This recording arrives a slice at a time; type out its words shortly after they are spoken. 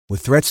With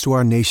threats to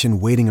our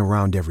nation waiting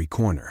around every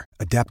corner,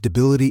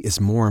 adaptability is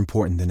more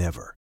important than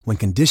ever. When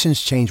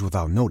conditions change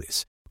without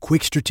notice,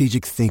 quick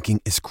strategic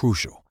thinking is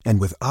crucial.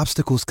 And with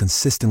obstacles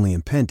consistently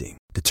impending,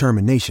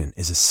 determination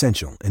is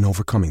essential in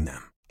overcoming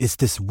them. It's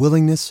this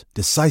willingness,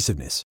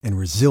 decisiveness, and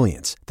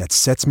resilience that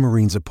sets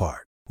Marines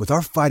apart. With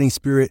our fighting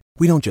spirit,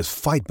 we don't just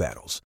fight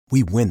battles,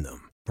 we win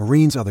them.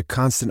 Marines are the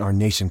constant our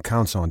nation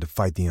counts on to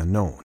fight the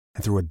unknown.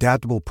 And through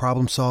adaptable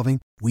problem solving,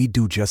 we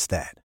do just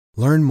that.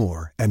 Learn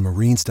more at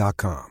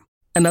marines.com.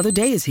 Another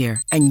day is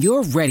here, and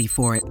you're ready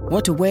for it.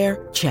 What to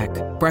wear? Check.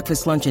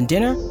 Breakfast, lunch, and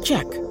dinner?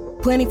 Check.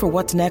 Planning for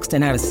what's next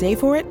and how to save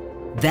for it?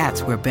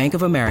 That's where Bank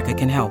of America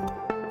can help.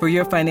 For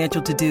your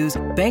financial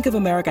to-dos, Bank of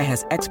America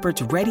has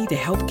experts ready to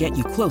help get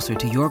you closer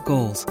to your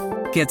goals.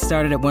 Get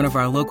started at one of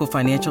our local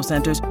financial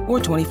centers or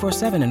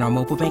 24/7 in our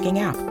mobile banking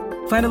app.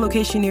 Find a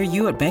location near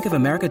you at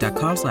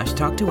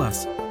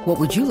bankofamerica.com/talktous. What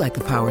would you like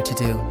the power to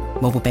do?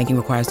 Mobile banking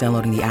requires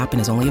downloading the app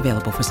and is only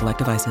available for select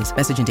devices.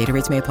 Message and data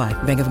rates may apply.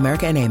 Bank of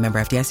America N.A., member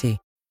FDIC.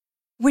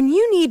 When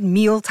you need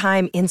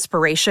mealtime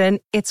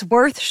inspiration, it's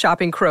worth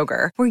shopping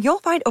Kroger, where you'll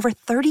find over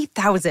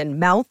 30,000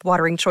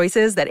 mouth-watering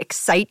choices that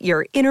excite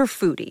your inner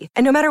foodie.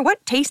 And no matter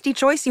what tasty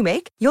choice you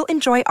make, you'll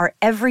enjoy our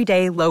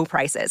everyday low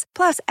prices,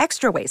 plus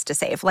extra ways to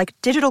save, like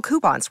digital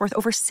coupons worth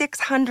over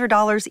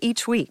 $600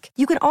 each week.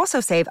 You can also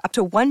save up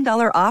to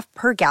 $1 off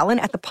per gallon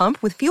at the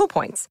pump with fuel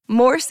points.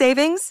 More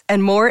savings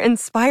and more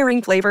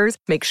inspiring flavors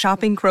make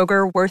shopping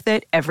Kroger worth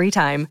it every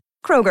time.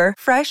 Kroger,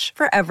 fresh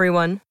for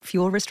everyone.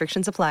 Fuel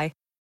restrictions apply.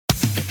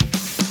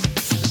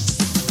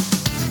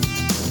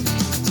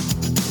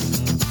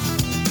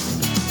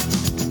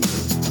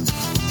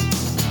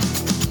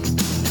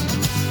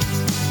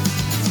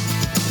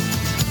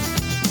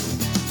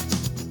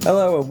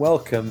 Hello and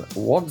welcome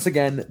once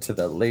again to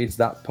the Leeds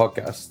That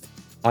podcast.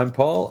 I'm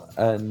Paul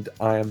and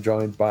I am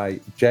joined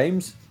by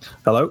James.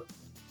 Hello.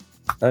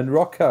 And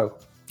Rocco.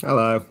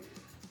 Hello.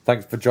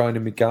 Thanks for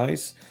joining me,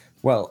 guys.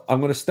 Well,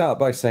 I'm going to start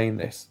by saying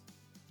this.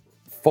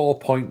 4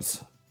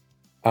 points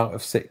out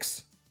of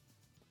 6.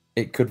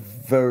 It could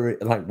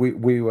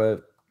we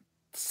were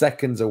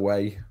seconds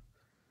away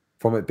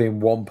from it being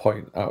 1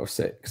 point out of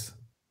 6.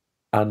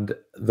 And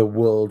the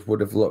world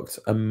would have looked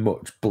a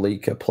much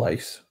bleaker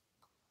place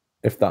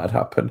if that had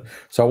happened.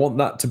 So I want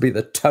that to be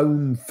the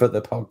tone for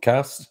the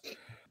podcast.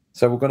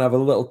 So we're going to have a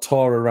little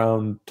tour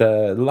around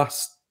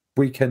last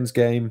weekend's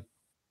game,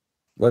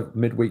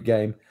 midweek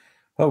game.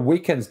 Oh,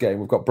 weekend's game.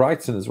 We've got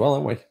Brighton as well,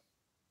 haven't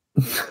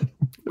we?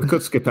 We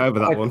could skip over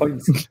that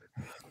one.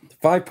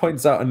 5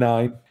 points out of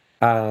 9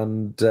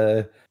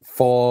 and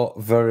 4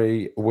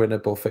 very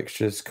winnable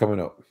fixtures coming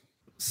up.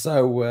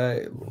 So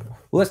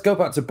let's go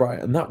back to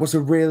Brighton. That was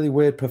a really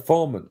weird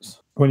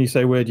performance. When you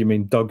say weird, you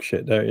mean dog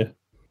shit, don't you?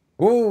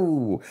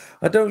 Oh,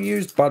 I don't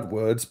use bad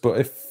words, but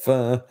if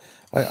I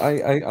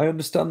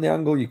understand the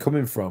angle you're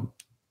coming from.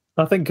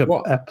 I think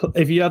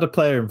if you had a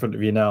player in front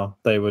of you now,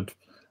 they would,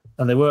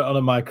 and they weren't on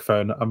a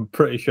microphone, I'm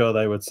pretty sure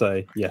they would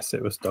say, yes,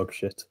 it was dog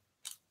shit.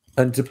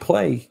 And to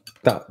play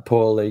that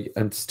poorly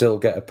and still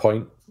get a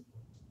point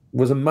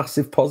was a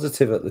massive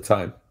positive at the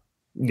time.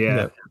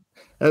 Yeah.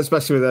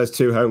 Especially with those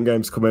 2 home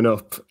games coming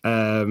up.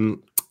 I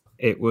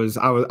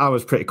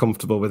was pretty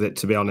comfortable with it,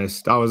 to be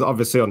honest. I was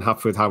obviously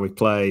unhappy with how we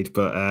played,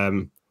 but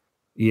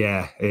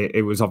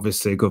it was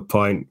obviously a good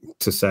point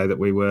to say that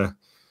we were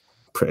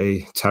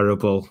pretty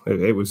terrible.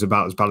 It was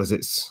about as bad as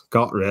it's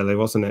got, really,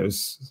 wasn't it? It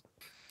was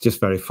just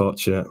very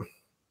fortunate.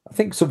 I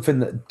think something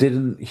that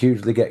didn't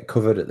hugely get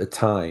covered at the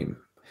time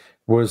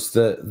was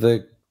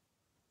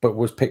but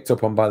was picked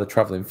up on by the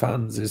travelling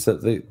fans, is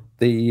that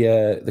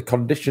the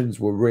conditions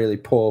were really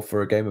poor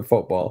for a game of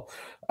football.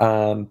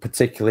 And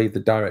particularly the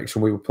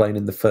direction we were playing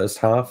in the first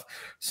half.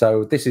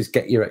 So this is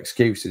get your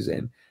excuses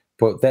in.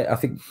 But I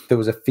think there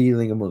was a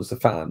feeling amongst the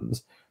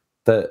fans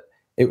that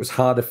it was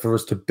harder for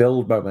us to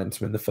build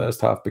momentum in the first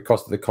half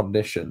because of the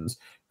conditions.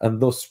 And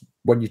thus,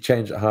 when you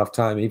change at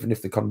half-time, even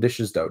if the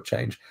conditions don't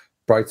change,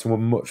 Brighton were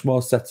much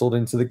more settled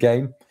into the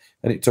game.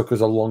 And it took us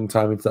a long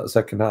time into that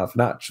second half.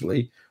 And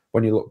actually,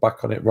 when you look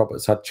back on it,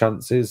 Roberts had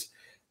chances.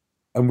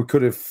 And we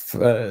could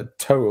have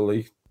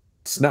totally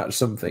snatched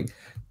something.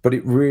 But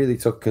it really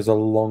took us a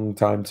long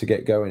time to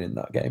get going in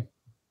that game.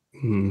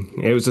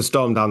 It was a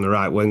storm down the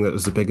right wing that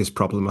was the biggest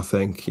problem, I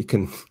think. You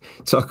can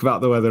talk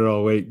about the weather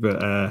all week, but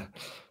that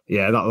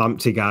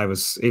Lamptey guy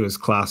was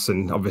class,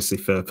 and obviously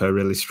Firpo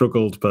really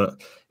struggled.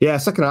 But yeah,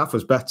 second half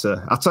was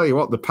better. I'll tell you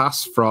what, the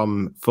pass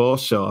from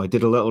Forshaw, he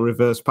did a little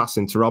reverse pass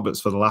into Roberts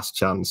for the last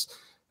chance.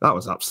 That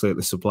was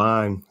absolutely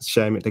sublime.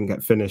 Shame it didn't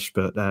get finished,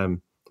 but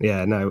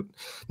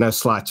no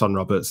slight on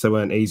Roberts. There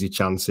weren't easy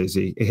chances.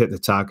 He hit the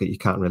target. You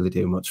can't really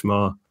do much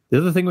more. The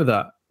other thing with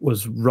that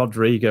was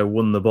Rodrigo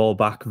won the ball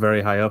back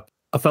very high up.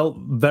 I felt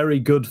very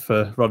good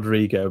for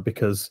Rodrigo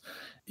because,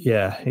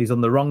 he's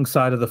on the wrong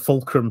side of the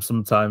fulcrum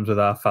sometimes with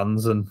our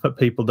fans, and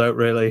people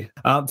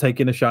aren't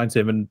taking a shine to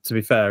him. And to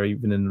be fair,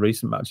 even in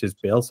recent matches,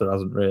 Bielsa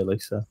hasn't really.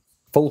 So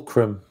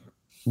fulcrum,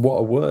 what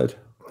a word!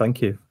 Thank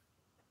you.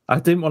 I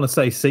didn't want to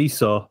say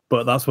seesaw,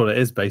 but that's what it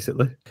is,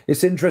 basically.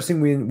 It's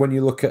interesting when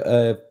you look at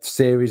a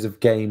series of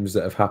games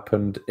that have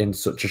happened in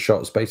such a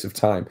short space of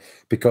time,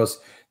 because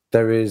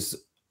there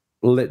is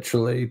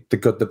literally the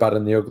good, the bad,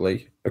 and the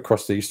ugly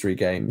across these 3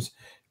 games,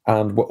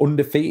 and we're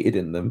undefeated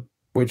in them,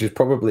 which is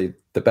probably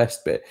the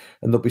best bit.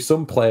 And there'll be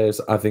some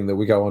players, I think, that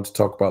we go on to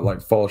talk about, like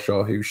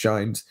Forshaw, who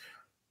shines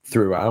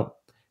throughout.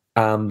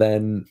 And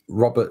then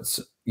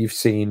Roberts, you've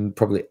seen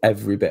probably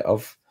every bit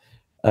of,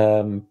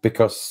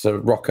 because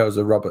Rocco's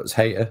a Roberts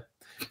hater.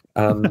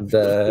 And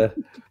I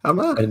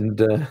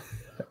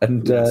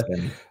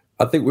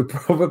think we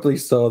probably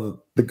saw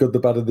the good, the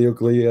bad, and the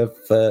ugly of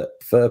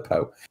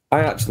Firpo.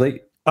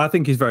 I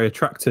think he's very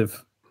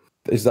attractive.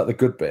 Is that the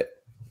good bit?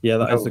 Yeah,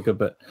 that is the good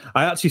bit.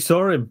 I actually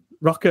saw him.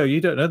 Rocco, you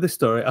don't know this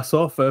story. I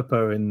saw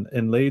Firpo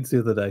in Leeds the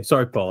other day.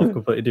 Sorry, Paul, I've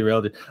completely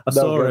derailed you. I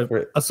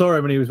saw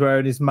him and he was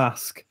wearing his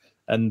mask,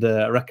 and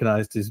I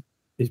recognised his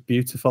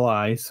beautiful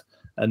eyes,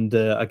 and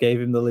I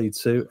gave him the lead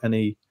suit, and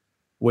he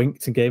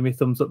winked and gave me a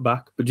thumbs up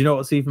back. But do you know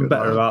what's even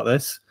better about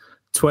this?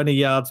 20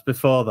 yards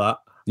before that.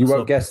 You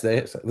won't guess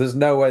this. There's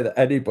no way that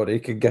anybody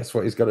can guess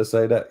what he's going to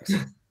say next.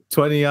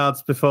 20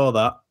 yards before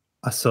that,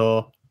 I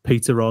saw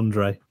Peter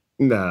Andre.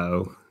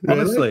 No.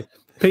 Honestly. Really?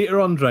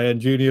 Peter Andre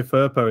and Junior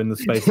Firpo in the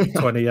space of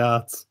 20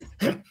 yards.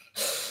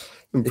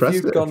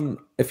 Impressive.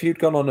 If you'd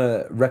gone on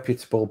a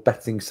reputable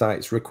betting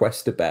site's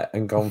request a bet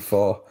and gone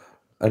for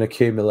an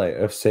accumulator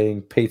of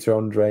seeing Peter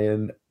Andre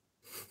and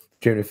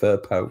Junior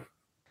Firpo,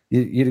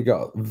 you'd have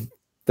got...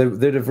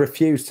 They'd have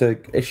refused to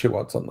issue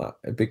odds on that.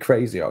 It'd be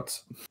crazy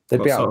odds.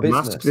 They'd be out of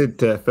business. What sort of mask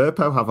did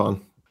Firpo have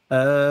on?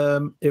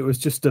 It was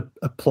just a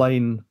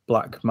plain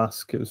black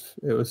mask. It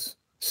was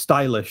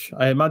stylish.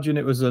 I imagine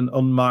it was an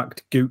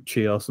unmarked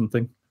Gucci or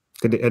something.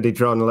 Had he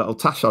drawn a little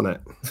tash on it?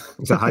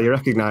 Is that how you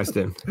recognised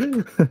him?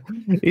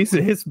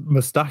 His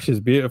moustache is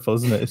beautiful,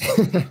 isn't it?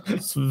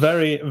 It's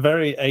very,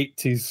 very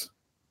 80s.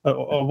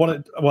 I'm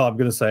going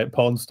to say it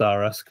porn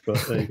star-esque, but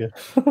there you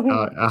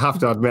go. I have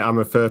to admit, I'm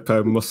a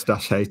Firpo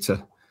moustache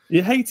hater.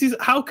 You hate his...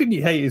 How can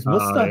you hate his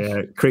moustache? Yeah,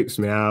 it creeps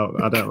me out.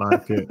 I don't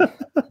like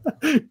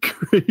it.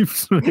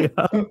 Creeps me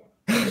out.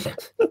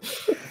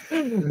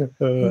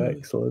 Oh,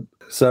 excellent.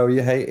 So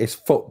you hate his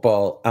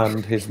football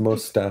and his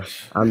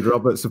moustache. And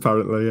Roberts,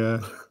 apparently, yeah.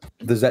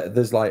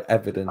 There's like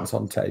evidence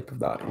on tape of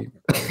that.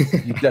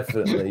 You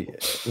definitely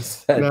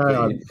said...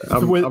 No,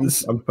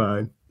 I'm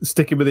fine.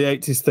 Sticking with the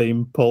 80s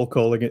theme, Paul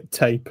calling it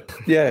tape.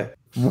 Yeah.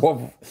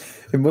 Well,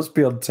 it must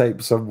be on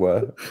tape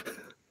somewhere.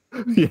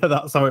 Yeah,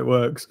 that's how it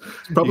works.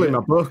 It's probably in my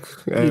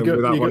book.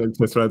 Without wanting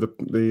to throw the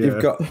You've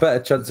got a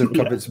better chance of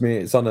convincing me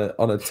it's on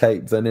a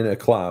tape than in a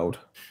cloud.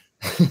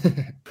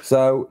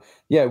 So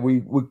yeah,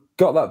 we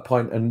got that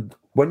point, and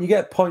when you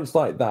get points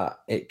like that,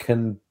 it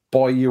can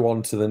buoy you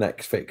on to the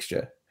next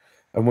fixture.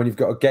 And when you've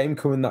got a game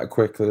coming that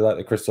quickly, like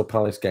the Crystal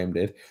Palace game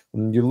did,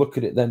 and you look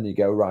at it, then you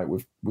go, right,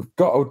 we've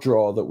got a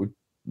draw that we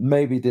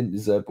maybe didn't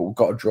deserve, but we've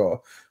got a draw.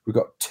 We've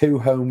got 2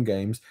 home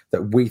games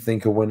that we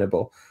think are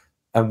winnable.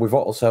 And we've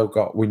also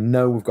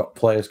we've got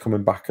players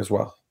coming back as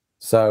well.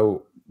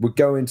 So we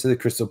go into the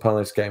Crystal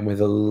Palace game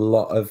with a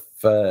lot of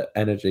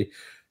energy.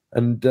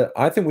 And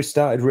I think we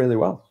started really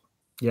well.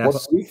 Yes.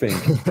 What do you think?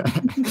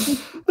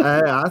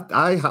 I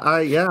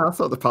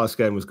thought the Palace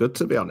game was good,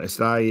 to be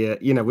honest.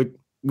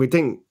 We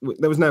didn't,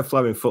 there was no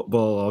flowing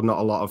football, or not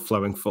a lot of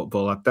flowing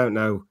football. I don't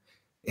know.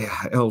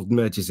 Yeah, it all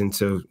merges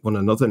into one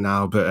another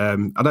now, but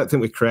I don't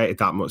think we created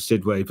that much,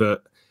 did we?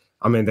 But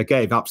I mean, they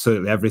gave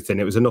absolutely everything.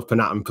 It was an up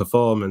and atom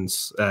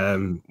performance,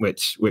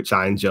 which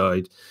I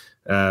enjoyed.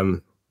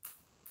 I'm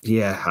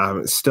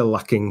still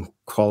lacking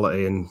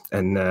quality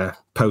and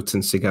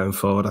potency going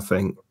forward, I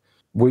think.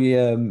 We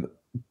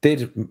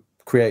did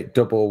create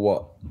double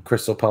what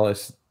Crystal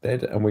Palace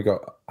did, and we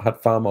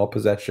had far more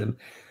possession,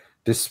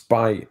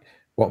 despite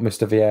what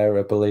Mr.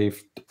 Vieira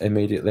believed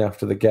immediately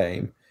after the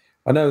game.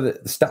 I know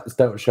that the stats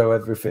don't show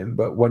everything,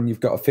 but when you've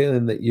got a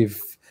feeling that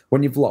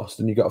when you've lost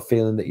and you've got a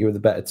feeling that you're the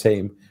better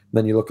team,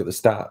 then you look at the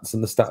stats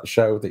and the stats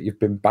show that you've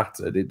been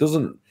battered. It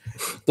doesn't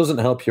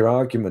help your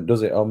argument,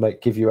 does it, or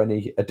give you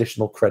any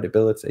additional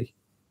credibility?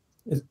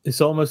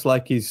 It's almost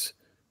like he's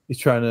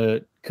trying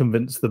to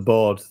convince the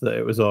board that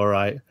it was all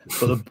right,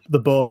 but the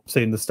board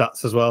seen the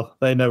stats as well.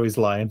 They know he's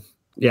lying.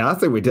 Yeah, I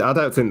think we did. I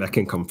don't think they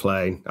can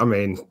complain. I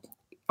mean,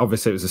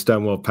 obviously it was a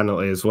Stonewall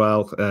penalty as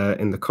well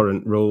in the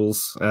current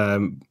rules. We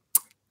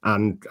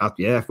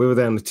were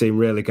the only team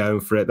really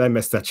going for it. They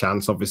missed their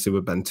chance, obviously,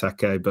 with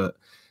Benteke, but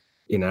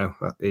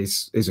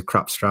he's a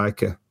crap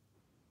striker.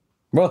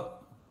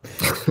 Well,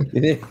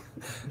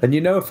 and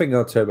you know a thing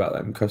or two about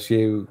them because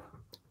you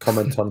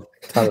comment on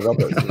Tyler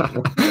Roberts.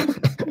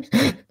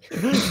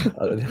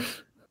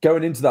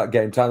 Going into that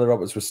game, Tyler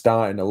Roberts was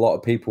starting. A lot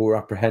of people were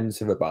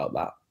apprehensive about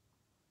that.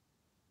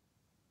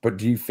 But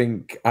do you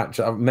think,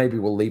 actually, maybe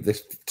we'll leave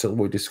this till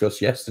we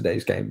discuss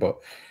yesterday's game, but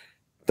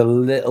the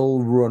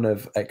little run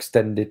of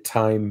extended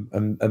time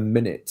and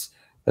minutes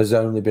has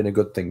only been a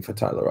good thing for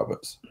Tyler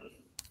Roberts.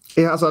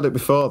 He has had it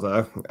before,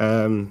 though.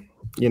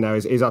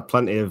 He's had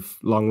plenty of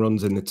long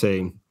runs in the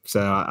team.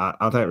 So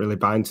I don't really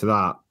buy into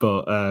that.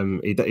 But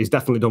he's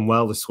definitely done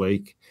well this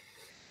week.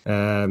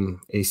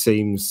 He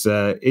seems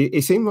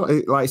he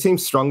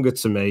seems stronger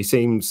to me. He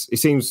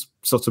seems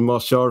sort of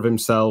more sure of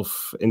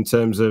himself in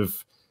terms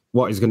of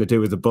what he's going to do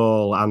with the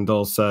ball, and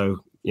also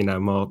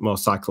more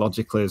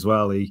psychologically as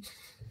well. He's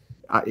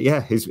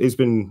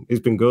been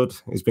good.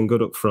 He's been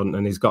good up front,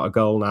 and he's got a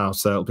goal now.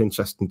 So it'll be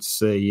interesting to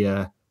see.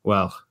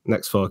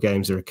 Next 4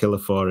 games are a killer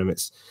for him.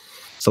 It's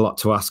a lot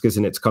to ask,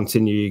 isn't it, to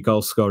continue your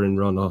goal scoring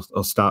run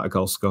or start a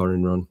goal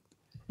scoring run.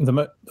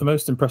 The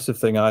most impressive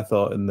thing I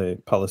thought in the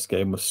Palace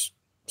game was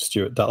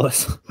Stuart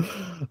Dallas.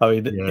 I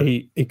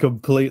mean, he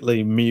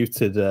completely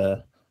muted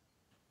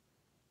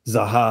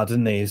Zaha,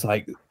 didn't he? He's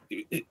like,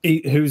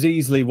 who's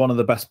easily one of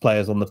the best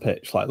players on the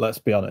pitch. Like, let's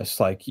be honest,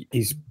 like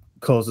he's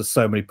caused us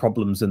so many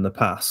problems in the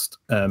past.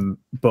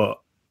 But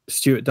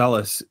Stuart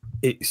Dallas,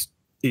 it's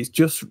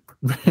just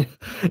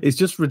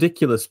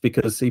ridiculous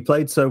because he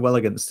played so well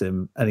against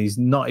him, and he's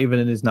not even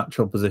in his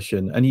natural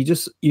position. And you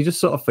just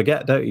sort of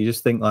forget, don't you? You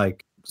just think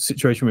like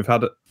situation we've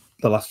had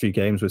the last few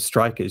games with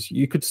strikers,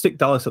 you could stick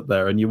Dallas up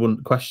there and you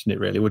wouldn't question it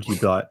really, would you?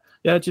 Be like,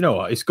 yeah, do you know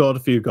what? He scored a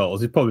few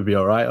goals. He'd probably be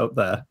all right up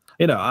there.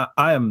 I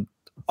am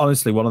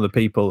honestly one of the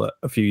people that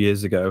a few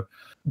years ago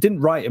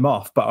didn't write him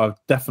off, but I've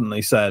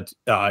definitely said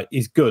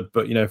he's good.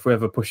 But, if we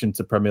ever push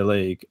into Premier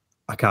League,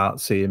 I can't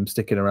see him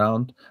sticking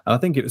around. And I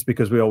think it was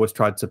because we always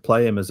tried to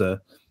play him as a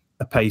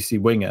pacey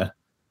winger.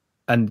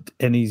 And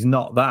he's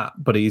not that,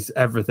 but he's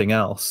everything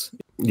else.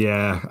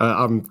 Yeah,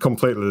 I'm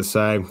completely the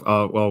same,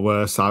 or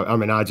worse. I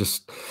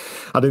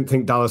didn't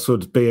think Dallas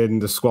would be in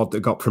the squad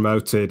that got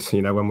promoted,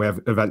 when we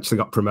eventually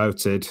got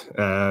promoted.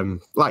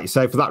 Like you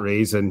say, for that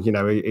reason,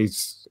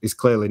 he's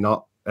clearly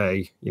not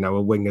a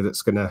winger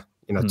that's going to,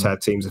 tear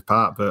teams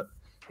apart. But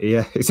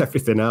yeah, it's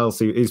everything else.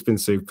 He's been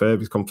superb.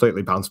 He's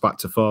completely bounced back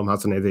to form,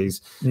 hasn't he?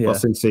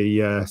 Since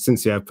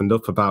he opened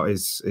up about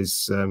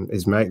his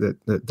mate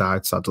that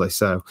died sadly.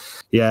 So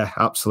yeah,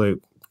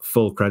 absolute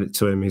full credit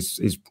to him.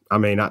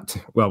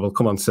 We'll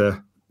come on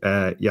to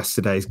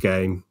yesterday's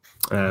game,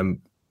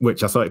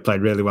 which I thought he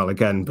played really well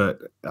again, but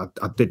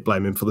I did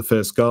blame him for the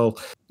first goal.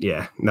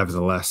 Yeah,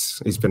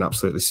 nevertheless, he's been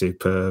absolutely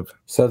superb.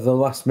 So the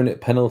last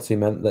minute penalty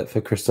meant that for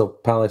Crystal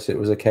Palace, it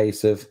was a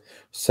case of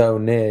so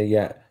near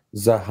yet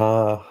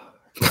Zaha.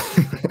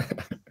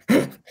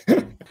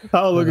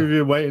 How long have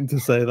you been waiting to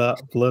say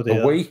that? Bloody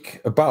hell.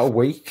 About a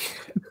week,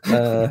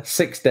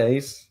 6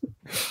 days.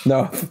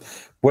 No,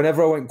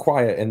 whenever I went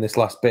quiet in this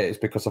last bit, it's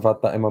because I've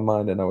had that in my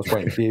mind and I was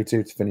waiting for you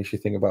two to finish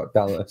your thing about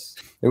Dallas.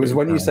 It was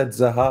when you said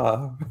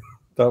Zaha.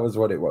 That was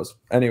what it was.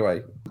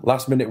 Anyway,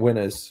 last minute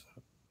winners.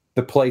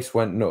 The place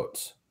went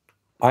nuts.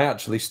 I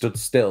actually stood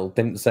still,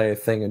 didn't say a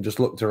thing, and just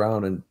looked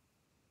around and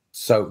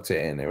soaked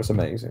it in. It was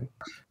amazing.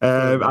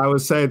 I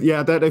was saying,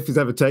 I don't know if he's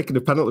ever taken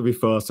a penalty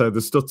before, so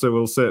the stutter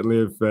will certainly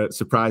have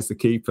surprised the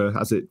keeper,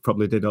 as it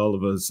probably did all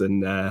of us,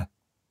 and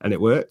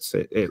it worked.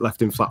 It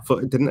left him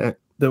flat-footed, didn't it?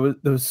 There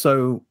was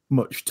so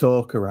much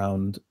talk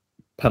around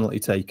penalty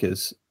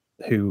takers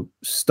who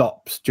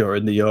stopped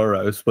during the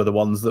Euros were the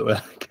ones that were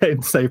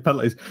getting safe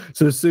penalties.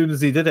 So as soon as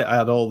he did it, I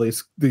had all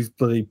these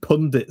bloody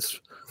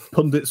pundits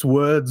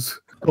words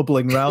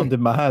bubbling around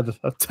in my head.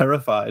 I'm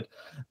terrified.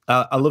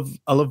 I love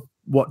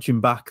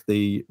watching back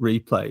the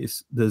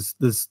replays. There's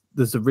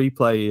a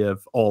replay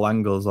of all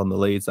angles on the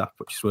Leeds app,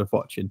 which is worth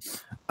watching.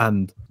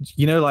 And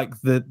like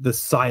the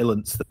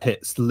silence that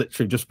hits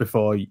literally just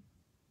before he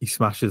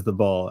smashes the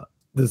ball.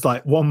 There's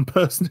like one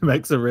person who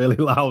makes a really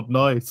loud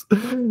noise,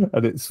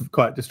 and it's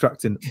quite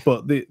distracting.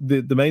 But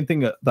the main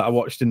thing that I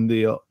watched in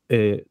all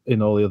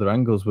the other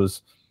angles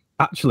was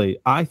actually,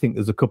 I think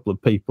there's a couple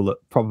of people that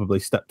probably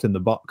stepped in the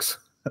box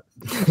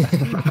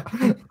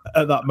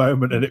at that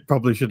moment, and it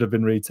probably should have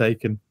been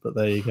retaken. But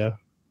there you go.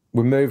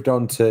 We moved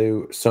on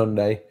to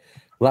Sunday.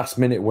 Last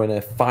minute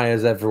winner,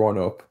 fires everyone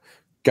up.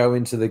 Go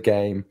into the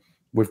game.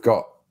 We've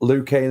got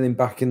Luke Ayling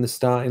back in the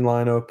starting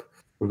lineup.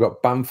 We've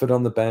got Bamford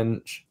on the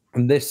bench.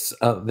 And this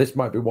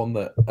might be one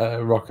that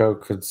Rocco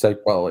could say,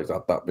 well, he's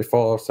had that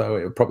before, so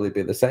it would probably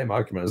be the same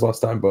argument as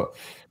last time. But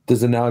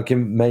there's an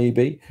argument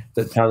maybe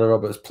that Tyler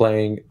Roberts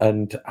playing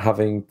and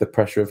having the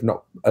pressure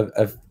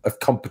of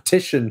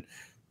competition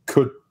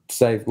could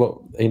say,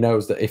 look, he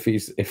knows that if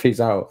he's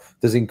out,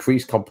 there's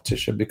increased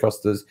competition because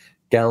there's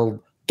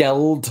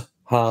Geld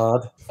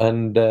Hard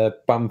and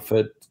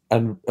Bamford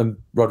and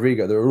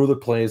Rodrigo. There are other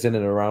players in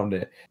and around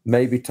it.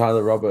 Maybe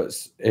Tyler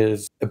Roberts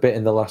is a bit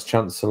in the last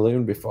chance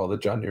saloon before the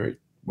January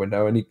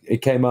window, and he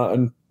came out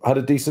and had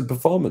a decent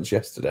performance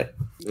yesterday.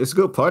 It's a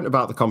good point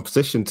about the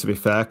competition, to be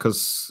fair,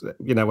 because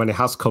when he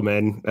has come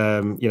in,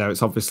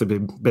 it's obviously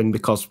been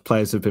because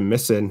players have been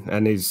missing,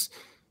 and he's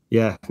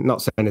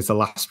not saying it's the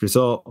last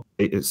resort.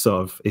 It's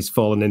sort of he's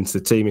fallen into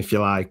the team, if you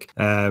like.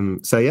 I'll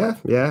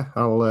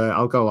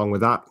go along with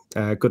that.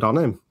 Good on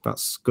him.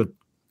 That's good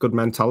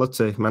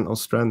mentality, mental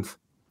strength.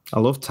 I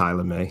love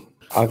Tyler May.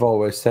 I've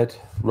always said,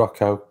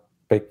 Rocco,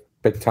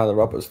 big Tyler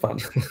Roberts fan.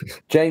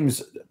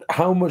 James,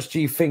 how much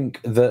do you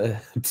think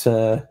that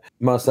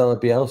Marcelo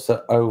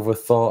Bielsa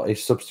overthought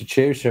his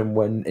substitution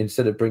when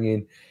instead of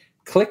bringing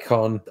Click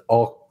on,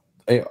 or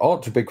it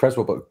ought to be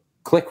Cresswell, but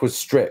Click was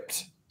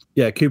stripped.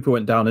 Yeah, Cooper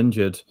went down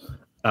injured,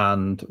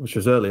 and which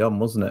was early on,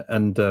 wasn't it?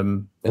 And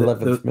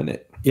 11th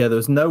minute. Yeah, there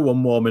was no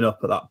one warming up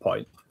at that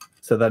point.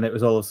 So then it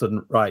was all of a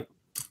sudden, right,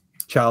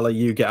 Charlie,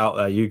 you get out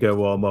there, you go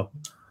warm up.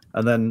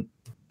 And then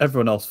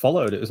everyone else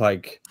followed. It was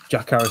like,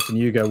 Jack Harrison,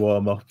 you go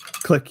warm up.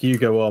 Click, you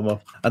go warm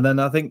up. And then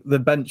I think the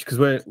bench,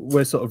 because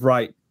we're sort of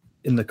right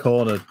in the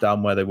corner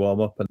down where they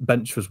warm up, and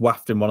bench was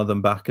wafting one of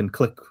them back, and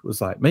Click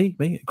was like,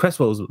 me,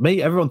 Cresswell was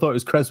me. Everyone thought it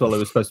was Cresswell who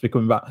was supposed to be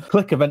coming back.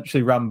 Click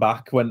eventually ran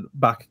back, went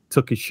back,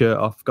 took his shirt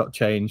off, got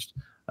changed,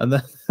 and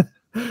then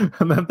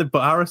they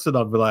put Harrison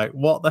on. We're like,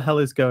 what the hell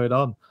is going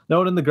on? No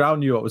one in the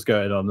ground knew what was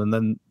going on, and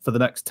then for the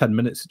next 10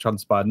 minutes it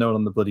transpired, no one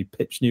on the bloody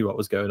pitch knew what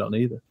was going on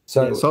either.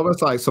 So it's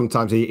almost like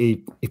sometimes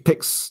he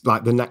picks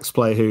like the next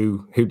player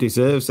who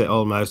deserves it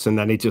almost, and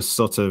then he just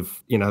sort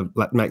of, you know,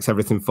 makes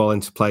everything fall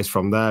into place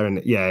from there.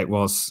 And yeah, it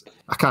was,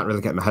 I can't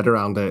really get my head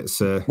around it.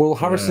 Well,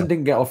 Harrison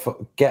didn't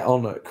get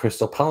on at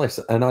Crystal Palace,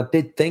 and I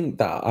did think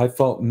that. I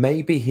thought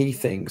maybe he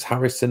thinks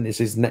Harrison is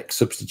his next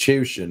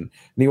substitution,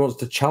 and he wants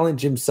to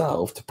challenge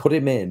himself to put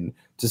him in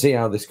to see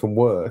how this can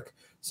work.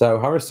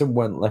 So Harrison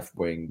went left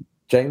wing,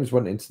 James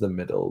went into the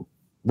middle,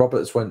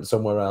 Roberts went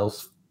somewhere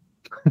else,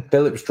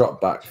 Phillips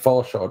dropped back,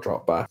 Forshaw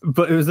dropped back.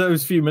 But it was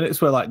those few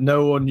minutes where like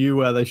no one knew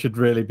where they should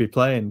really be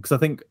playing, because I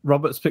think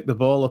Roberts picked the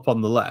ball up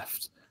on the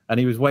left, and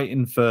he was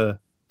waiting for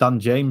Dan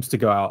James to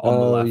go out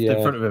on the left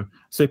in front of him.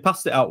 So he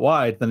passed it out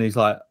wide, then he's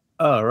like,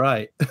 oh,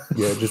 right.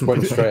 Yeah, just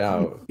went straight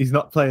out. He's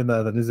not playing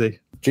there then, is he?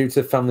 Due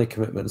to family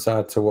commitments, I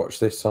had to watch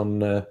this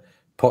on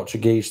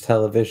Portuguese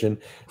television,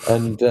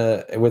 and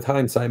with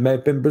hindsight, it may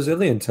have been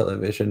Brazilian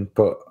television,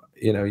 but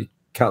you know, you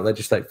can't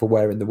legislate for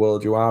where in the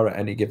world you are at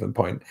any given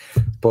point.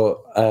 But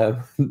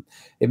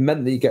it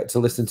meant that you get to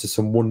listen to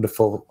some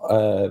wonderful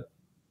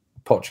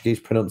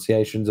Portuguese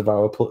pronunciations of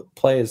our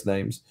players'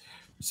 names.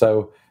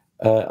 So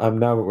I'm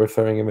now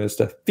referring him as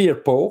the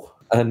Firpo,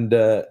 and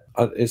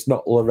it's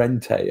not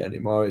Lorente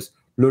anymore; it's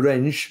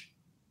Lorange.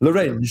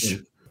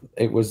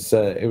 It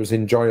was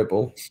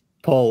enjoyable.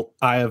 Paul,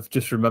 I have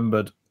just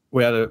remembered.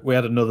 We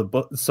had another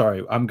bus.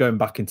 Sorry, I'm going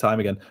back in time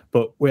again.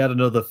 But we had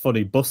another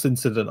funny bus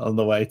incident on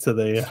the way to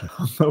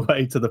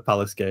the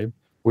Palace game.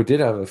 We did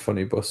have a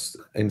funny bus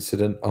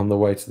incident on the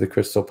way to the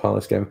Crystal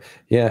Palace game.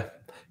 Yeah,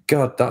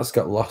 God, that's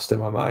got lost in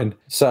my mind.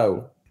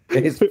 So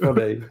it's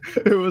funny.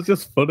 It was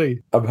just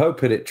funny. I'm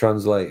hoping it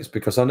translates,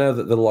 because I know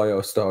that the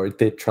Loyo story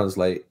did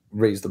translate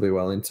reasonably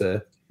well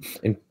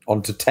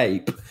onto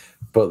tape,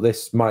 but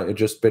this might have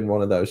just been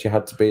one of those you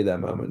had to be there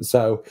moments.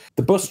 So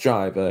the bus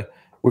driver.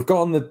 We've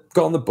got on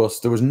the bus.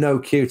 There was no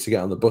queue to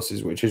get on the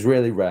buses, which is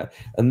really rare.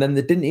 And then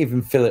they didn't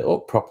even fill it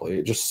up properly.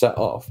 It just set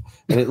off.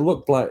 And it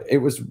looked like it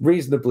was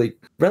relatively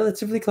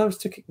close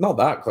to, not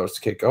that close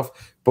to kick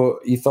off, but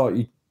you thought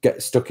you'd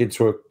get stuck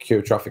into a queue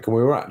of traffic. And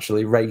we were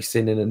actually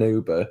racing in an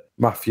Uber,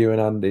 Matthew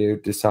and Andy, who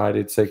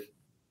decided to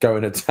go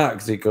in a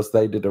taxi because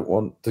they didn't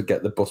want to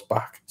get the bus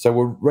back. So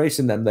we're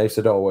racing them. They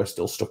said, oh, we're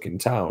still stuck in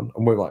town.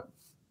 And we're like,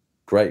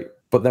 great.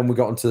 But then we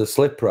got onto the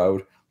slip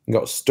road and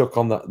got stuck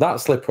on that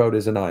slip road.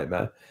 Is a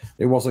nightmare.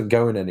 It wasn't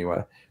going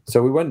anywhere.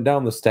 So we went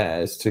down the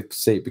stairs to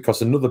see,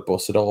 because another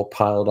bus had all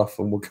piled off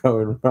and were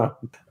going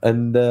around.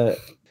 And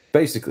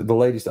basically the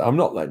lady said, I'm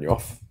not letting you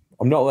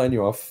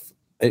off.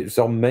 It's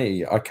on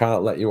me. I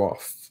can't let you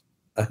off.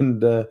 And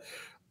the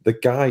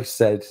guy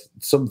said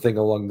something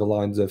along the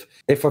lines of,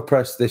 if I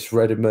press this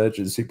red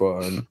emergency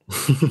button,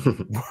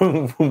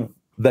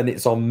 then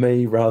it's on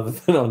me rather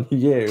than on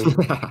you.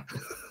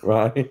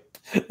 Right?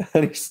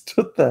 And he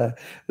stood there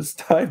and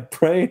started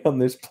praying on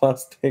this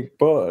plastic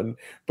button,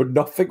 but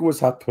nothing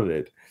was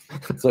happening.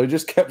 So he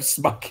just kept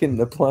smacking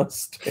the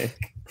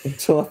plastic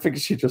until I think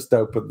she just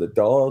opened the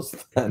doors.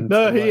 Then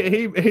no,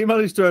 he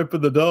managed to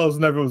open the doors,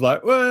 and everyone was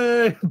like,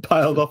 "Way!"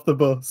 piled off the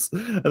bus.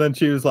 And then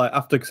she was like,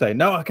 after saying,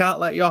 "No, I can't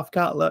let you off.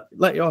 Can't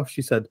let you off."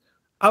 She said,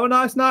 "Have a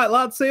nice night,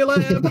 lad. See you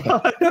later."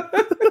 Bye.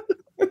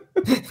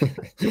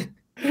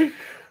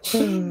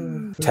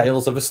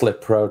 Tales of a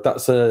Slip Road.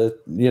 That's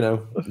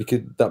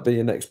that be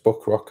your next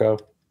book, Rocco.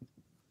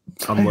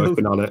 I'm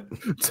working on it.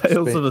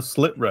 Tales of a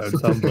Slip Road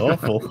sounds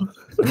awful.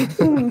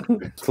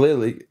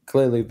 Clearly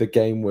the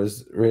game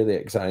was really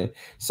exciting.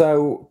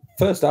 So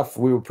first half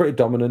we were pretty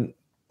dominant,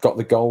 got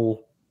the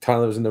goal,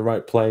 Tyler was in the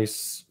right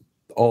place,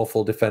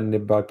 awful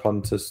defending by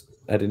Pontus,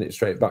 heading it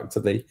straight back to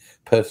the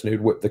person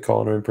who'd whipped the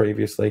corner in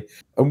previously,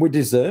 and we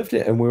deserved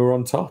it and we were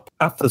on top.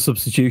 After the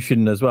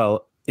substitution as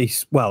well,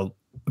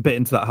 a bit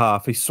into that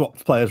half, he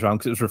swapped players around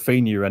because it was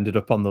Rafinha who ended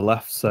up on the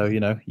left. So,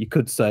 you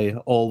could say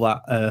all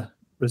that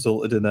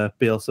resulted in a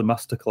Bielsa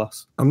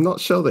masterclass. I'm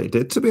not sure that he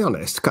did, to be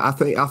honest. I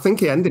think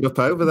he ended up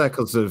over there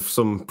because of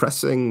some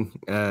pressing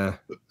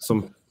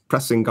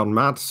gone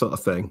mad sort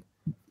of thing.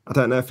 I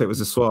don't know if it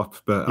was a swap,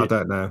 but I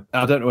don't know.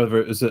 I don't know whether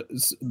it was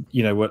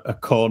a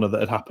corner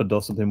that had happened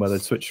or something where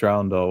they'd switched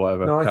around or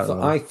whatever.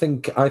 No, I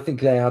think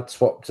they had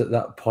swapped at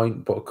that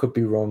point, but it could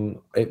be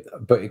wrong.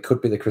 But it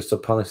could be the Crystal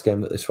Palace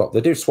game that they swapped.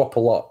 They do swap a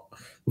lot.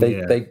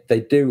 They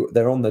do.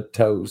 They're on their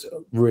toes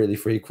really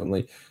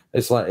frequently.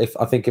 It's like if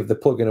they're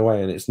plugging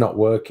away and it's not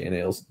working,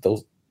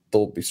 they'll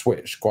they'll be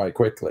switched quite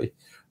quickly.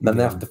 Then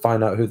they have to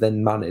find out who their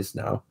man is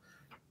now.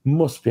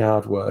 Must be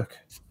hard work.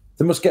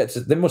 They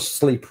must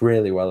sleep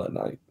really well at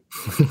night.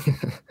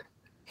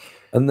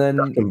 And then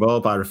ball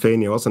by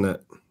Rafinha, wasn't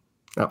it?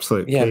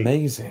 Absolutely. Yeah,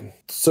 amazing.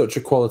 Such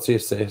a quality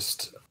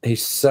assist.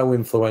 He's so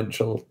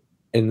influential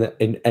in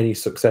any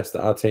success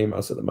that our team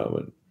has at the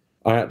moment.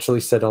 I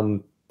actually said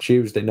on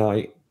Tuesday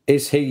night,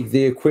 is he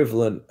the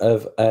equivalent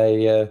of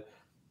a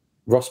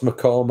Ross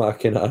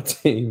McCormack in our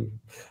team?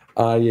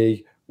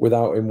 I.e.,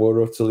 without him,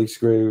 we're utterly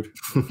screwed.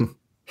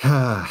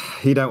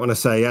 You don't want to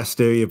say yes,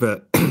 do you?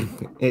 But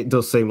it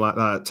does seem like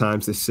that at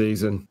times this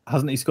season.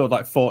 Hasn't he scored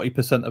like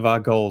 40% of our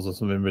goals or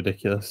something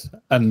ridiculous?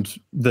 And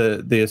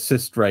the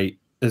assist rate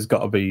has got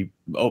to be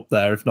up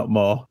there, if not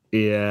more.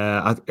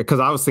 Yeah, because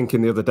I was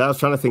thinking the other day, I was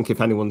trying to think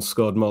if anyone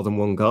scored more than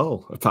one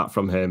goal apart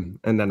from him.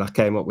 And then I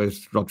came up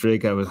with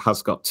Rodrigo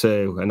has got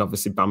 2, and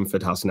obviously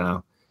Bamford has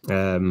now.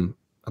 I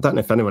don't know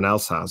if anyone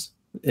else has.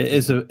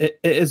 It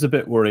is a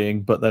bit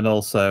worrying, but then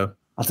also,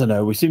 I don't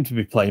know, we seem to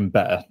be playing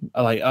better.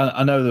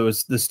 I know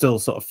there's still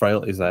sort of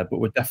frailties there, but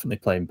we're definitely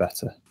playing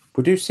better.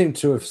 We do seem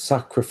to have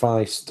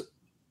sacrificed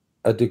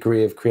a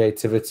degree of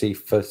creativity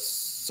for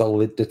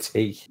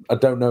solidity. I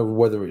don't know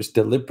whether it's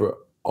deliberate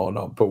or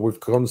not, but we've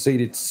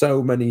conceded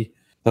so many.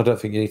 I don't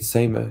think you need to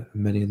say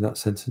many in that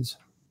sentence.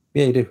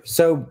 Yeah, you do.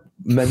 So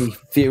many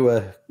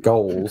fewer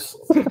goals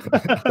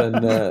than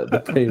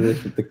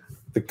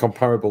the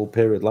comparable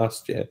period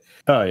last year.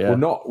 Oh yeah,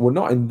 we're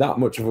not in that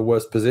much of a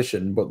worse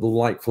position, but the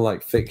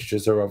like-for-like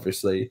fixtures are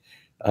obviously.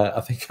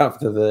 I think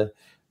after the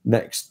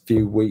next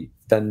few weeks,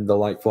 then the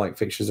like-for-like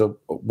fixtures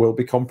will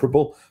be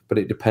comparable, but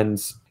it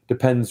depends.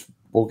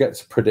 We'll get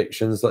to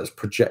predictions. Let's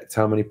project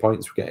how many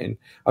points we're getting.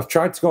 I've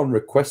tried to go and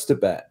request a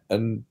bet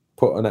and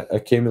put an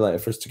accumulator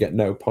for us to get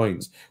no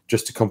points,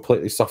 just to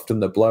completely soften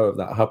the blow of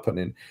that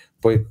happening.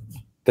 But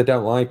they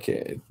don't like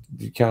it.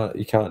 You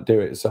can't do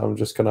it. So I'm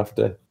just gonna have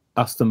to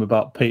ask them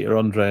about Peter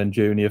Andre and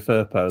Junior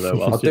Firpo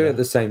though. I'll do it at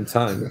the same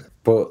time,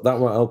 but that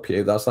won't help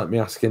you. That's like me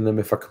asking them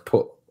if I could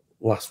put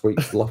last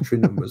week's lottery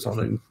numbers on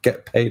and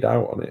get paid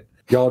out on it.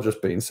 You're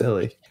just being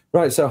silly.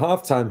 Right, so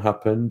halftime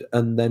happened,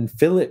 and then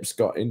Phillips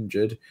got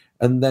injured,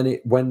 and then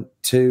it went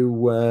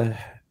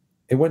to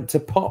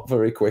pot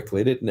very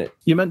quickly, didn't it?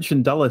 You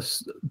mentioned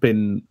Dallas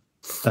being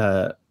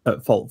at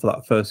fault for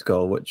that first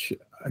goal, which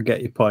I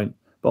get your point.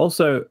 But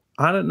also,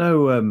 I don't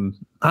know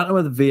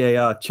whether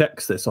VAR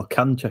checks this or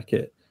can check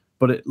it,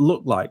 but it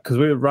looked like, because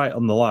we were right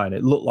on the line,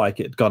 it looked like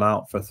it had gone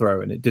out for a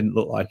throw, and it didn't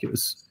look like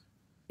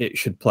it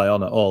should play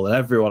on at all, and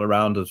everyone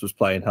around us was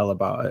playing hell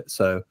about it.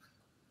 So.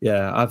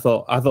 Yeah, I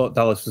thought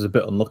Dallas was a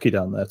bit unlucky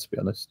down there, to be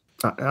honest.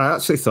 I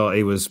actually thought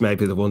he was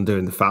maybe the one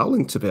doing the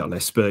fouling, to be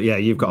honest. But yeah,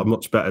 you've got a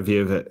much better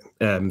view of it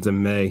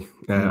than me.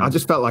 I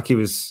just felt like he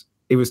was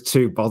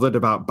too bothered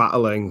about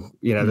battling.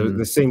 You know,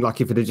 there seemed like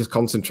if he'd just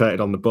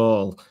concentrated on the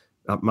ball,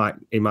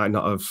 he might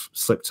not have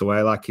slipped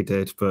away like he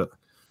did. But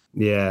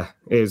yeah,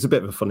 it was a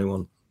bit of a funny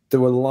one. There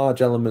were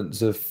large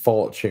elements of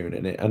fortune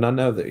in it, and I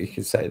know that you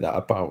can say that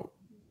about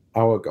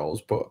our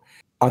goals, but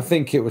I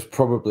think it was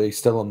probably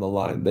still on the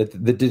line. They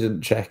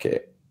didn't check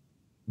it,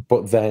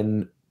 but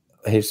then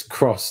his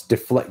cross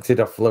deflected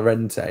off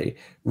Llorente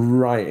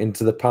right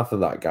into the path of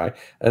that guy.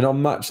 And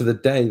on Match of the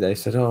Day, they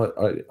said,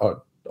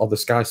 or the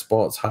Sky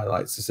Sports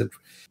highlights, they said,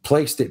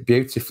 placed it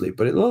beautifully,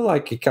 but it looked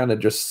like he kind of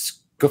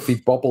just scuffy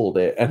bobbled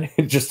it, and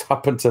it just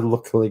happened to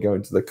luckily go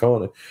into the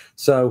corner.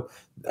 So,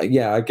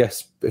 yeah, I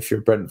guess if you're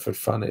a Brentford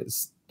fan,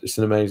 it's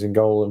an amazing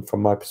goal, and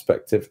from my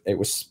perspective, it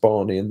was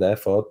spawny, and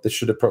therefore they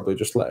should have probably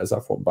just let us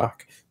have one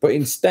back. But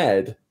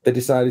instead, they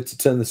decided to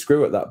turn the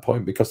screw at that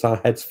point because our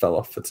heads fell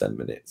off for 10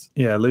 minutes.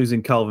 Yeah,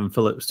 losing Calvin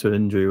Phillips to an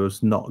injury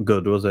was not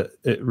good, was it?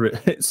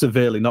 It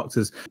severely knocked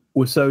us.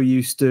 We're so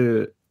used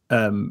to,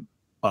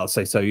 I'll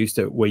say so used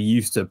to, we're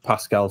used to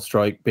Pascal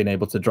Struijk being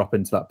able to drop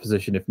into that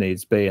position if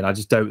needs be, and I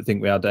just don't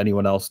think we had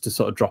anyone else to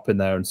sort of drop in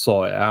there and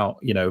sort it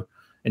out,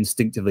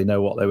 instinctively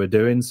know what they were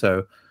doing.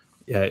 So,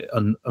 yeah,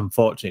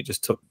 unfortunately, it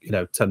just took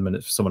 10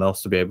 minutes for someone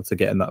else to be able to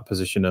get in that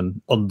position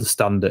and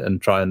understand it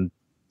and try and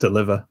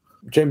deliver.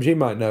 James, you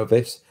might know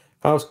this.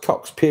 How's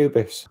Cox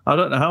pubis? I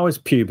don't know how his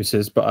pubis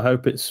is, but I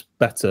hope it's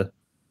better.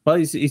 Well,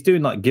 he's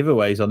doing like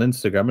giveaways on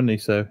Instagram, isn't he?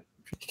 So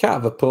you can't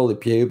have a poorly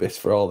pubis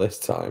for all this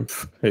time.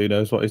 Who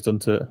knows what he's done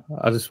to it?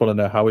 I just want to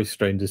know how he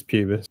strained his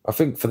pubis. I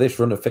think for this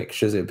run of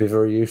fixtures, it'd be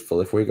very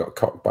useful if we got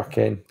Cox back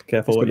in.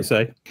 Careful what you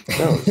say.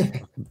 No, it's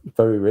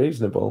very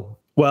reasonable.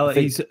 Well,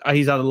 he's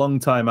had a long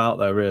time out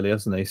there, really,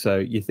 hasn't he? So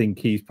you think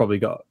he's probably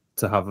got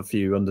to have a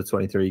few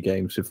under-23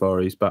 games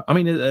before he's back. I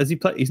mean, has he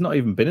played? He's not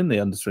even been in the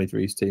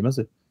under-23s team, has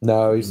he?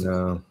 No,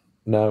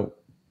 no.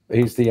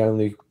 He's the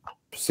only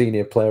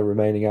senior player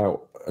remaining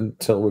out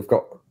until we've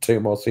got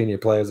 2 more senior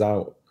players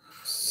out.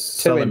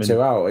 2 in,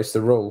 2 out. It's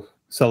the rule.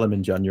 Sell him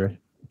in January.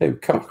 Who,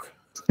 Cox?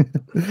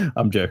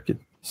 I'm joking.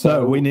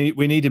 So we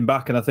need him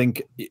back, and I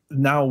think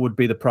now would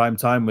be the prime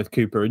time with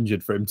Cooper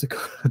injured for him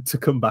to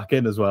come back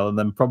in as well, and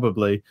then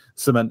probably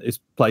cement his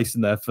place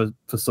in there for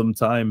some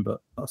time. But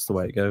that's the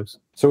way it goes.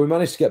 So we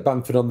managed to get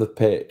Bamford on the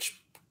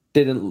pitch.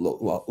 Didn't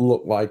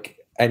look like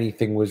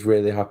anything was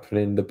really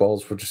happening. The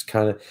balls were just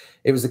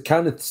it was the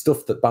kind of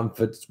stuff that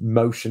Bamford's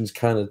motions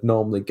kind of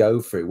normally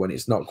go through when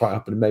it's not quite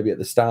happening, maybe at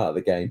the start of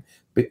the game,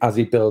 but as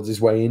he builds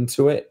his way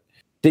into it.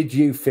 Did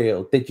you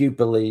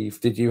believe,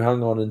 did you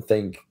hang on and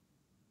think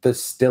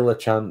there's still a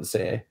chance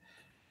here?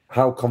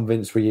 How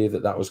convinced were you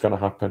that was going to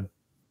happen?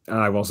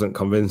 I wasn't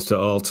convinced at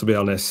all, to be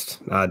honest.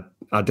 I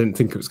didn't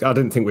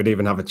think we'd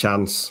even have a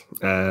chance.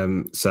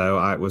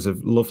 So it was a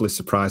lovely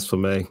surprise for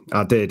me.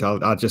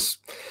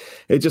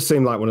 It just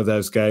seemed like one of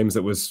those games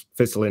that was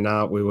fizzling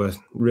out. We were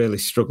really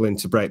struggling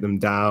to break them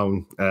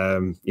down.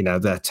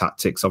 Their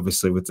tactics,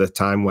 obviously, with the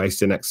time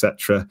wasting,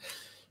 etc.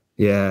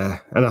 Yeah,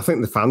 and I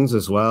think the fans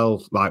as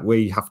well. Like,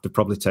 we have to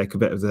probably take a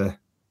bit of the,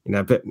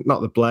 bit,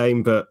 not the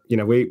blame, but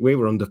we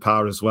were under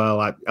par as well.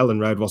 Like, Ellen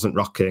Road wasn't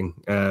rocking.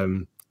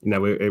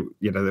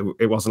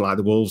 It wasn't like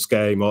the Wolves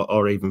game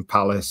or even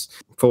Palace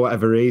for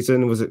whatever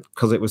reason. Was it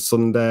because it was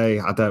Sunday?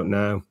 I don't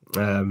know.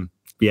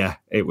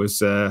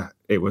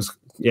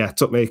 It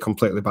took me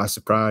completely by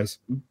surprise.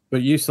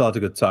 But you still had a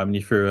good time and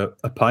you threw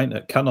a pint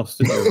at Canos,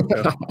 didn't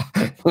you?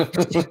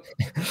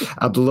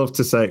 I'd love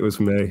to say it was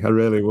me. I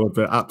really would,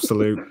 but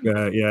absolute,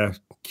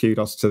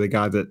 kudos to the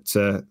guy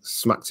that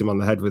smacked him on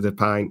the head with a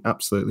pint.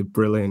 Absolutely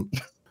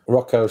brilliant.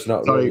 Rocco's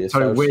not really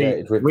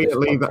associated with this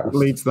podcast.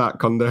 Leads that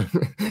condo.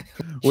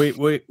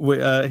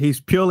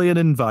 He's purely an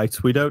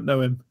invite. We don't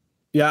know him.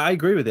 Yeah, I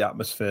agree with the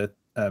atmosphere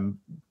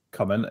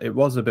comment. It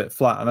was a bit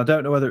flat, and I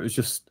don't know whether it was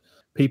just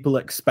people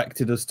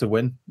expected us to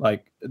win.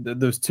 Like,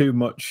 there's too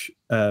much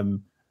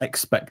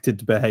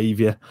expected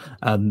behaviour,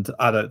 and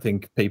I don't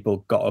think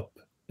people got up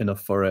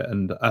enough for it.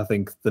 And I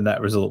think the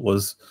net result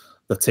was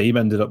the team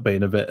ended up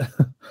being a bit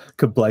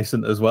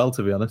complacent as well,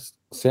 to be honest.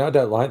 See, I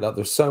don't like that.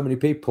 There's so many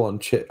people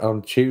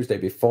on Tuesday,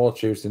 before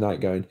Tuesday night,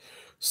 going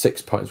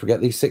 6 points. We get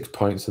these 6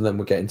 points, and then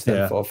we're getting to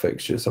them 4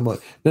 fixtures. I'm like,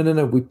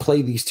 no. We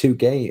play these 2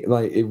 games.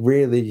 Like, it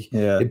really,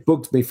 it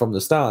bugged me from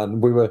the start.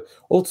 And we were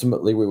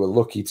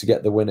lucky to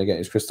get the win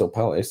against Crystal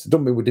Palace. It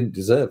doesn't mean we didn't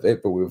deserve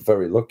it, but we were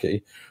very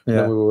lucky.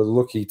 Yeah. And we were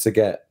lucky to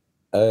get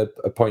a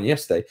point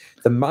yesterday.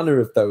 The manner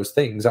of those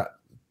things,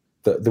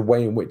 the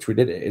way in which we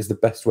did it, is the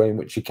best way in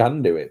which you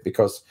can do it,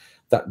 because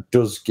that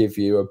does give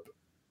you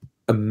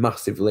a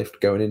massive lift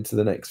going into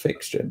the next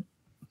fixture.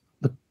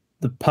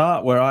 The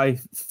part where I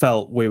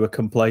felt we were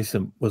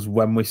complacent was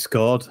when we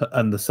scored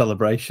and the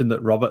celebration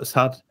that Roberts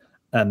had,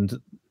 and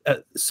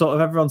sort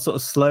of everyone sort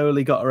of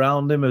slowly got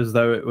around him as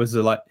though it was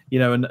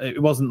and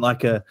it wasn't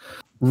like a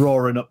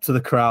roaring up to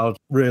the crowd,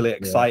 really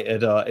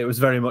excited. Or it was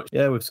very much,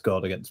 we've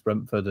scored against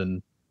Brentford,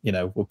 and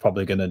we're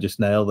probably going to just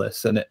nail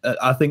this. And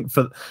I think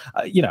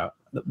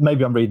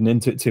maybe I'm reading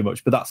into it too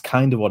much, but that's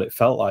kind of what it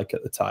felt like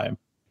at the time.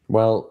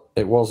 Well,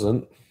 it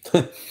wasn't,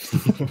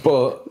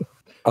 but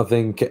I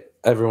think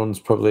everyone is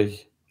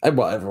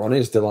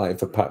delighted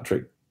for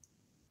Patrick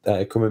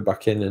coming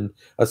back in. And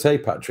I say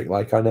Patrick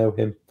like I know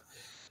him.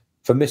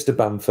 For Mr.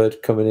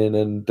 Bamford coming in,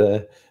 and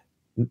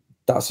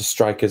that's a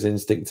striker's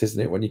instinct,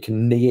 isn't it? When you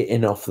can knee it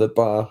in off the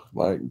bar,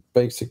 like,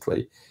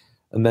 basically.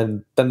 And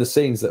then the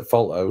scenes that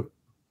followed,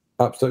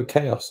 absolute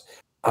chaos.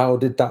 How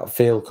did that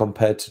feel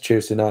compared to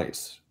Tuesday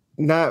nights?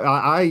 No,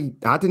 I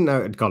didn't know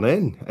it had gone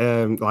in.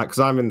 Because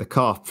I'm in the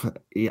cop,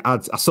 I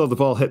saw the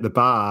ball hit the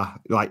bar,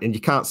 and you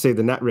can't see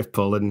the net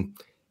ripple. And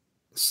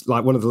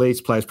one of the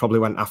Leeds players probably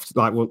went after,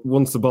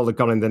 once the ball had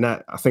gone in the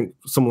net, I think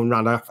someone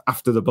ran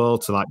after the ball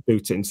to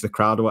boot it into the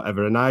crowd or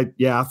whatever. And I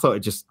thought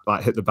it just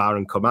hit the bar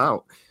and come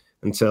out,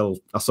 until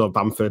I saw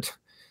Bamford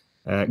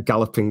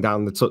galloping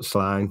down the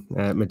touchline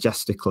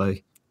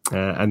majestically.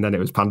 And then it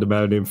was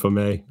pandemonium for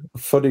me.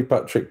 Funny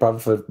Patrick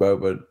Bamford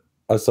moment.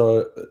 I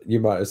saw, you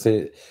might have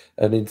seen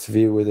an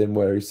interview with him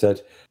where he said,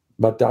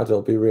 "My dad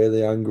will be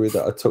really angry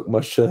that I took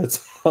my shirt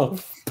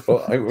off,"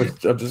 but I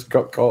just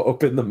got caught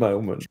up in the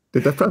moment.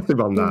 Did they press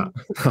him on that?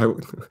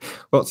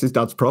 What's his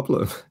dad's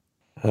problem?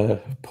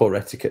 Poor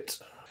etiquette.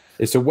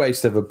 It's a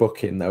waste of a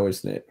booking, though,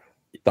 isn't it?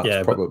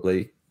 That's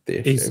probably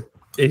the issue.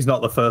 He's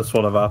not the first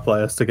one of our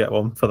players to get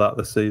one for that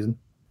this season.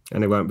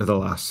 And he won't be the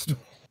last.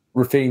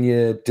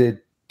 Rafinha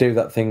did do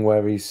that thing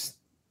where he's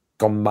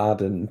gone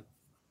mad and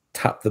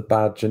tapped the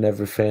badge and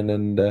everything,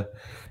 and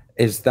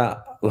is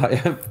that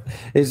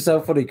it's so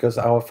funny because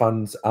our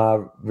fans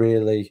are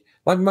really,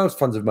 like most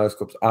fans of most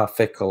clubs, are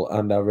fickle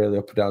and are really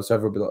up and down. So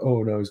everyone will be like,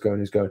 "Oh no, he's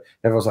going."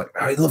 Everyone's like,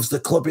 "Oh, he loves the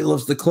club,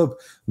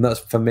 and that's,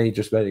 for me,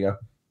 just made you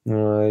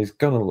go, he's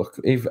gonna look,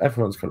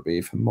 everyone's gonna be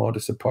even more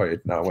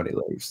disappointed now when he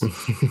leaves.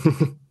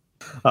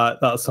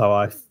 That's how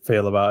I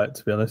feel about it,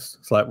 to be honest.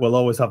 It's like, we'll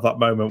always have that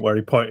moment where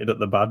he pointed at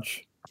the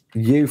badge.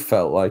 You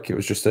felt like it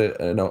was just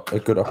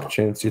a good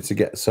opportunity to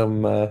get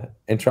some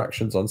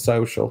interactions on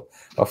social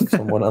off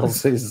someone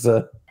else's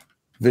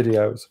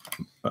videos.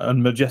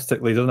 And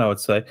majestically done, I would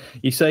say.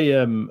 You say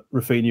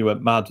Rafinha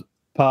went mad.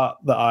 Part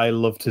that I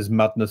loved his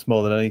madness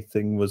more than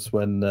anything was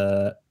when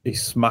he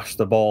smashed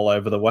the ball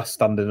over the West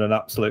Stand in an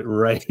absolute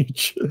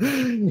rage.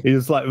 He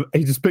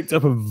just picked it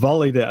up and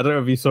volleyed it. I don't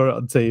know if you saw it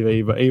on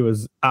TV, but he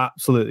was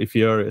absolutely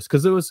furious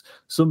because there was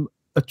some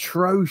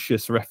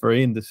atrocious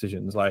refereeing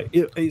decisions. Like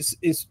it's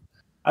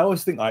I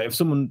always think, like, if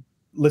someone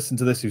listened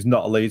to this who's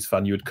not a Leeds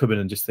fan, you would come in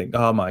and just think,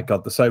 oh my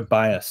God, they're so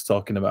biased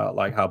talking about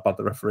like how bad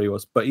the referee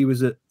was. But he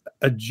was a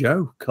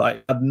joke.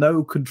 Like, had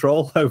no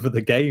control over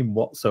the game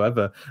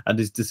whatsoever. And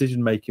his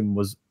decision-making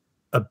was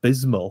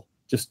abysmal.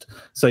 Just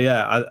so,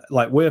 yeah,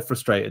 we're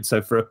frustrated.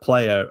 So for a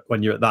player,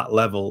 when you're at that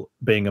level,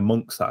 being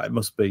amongst that, it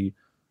must be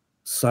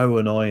so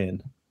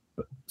annoying.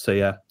 So,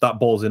 yeah, that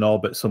ball's in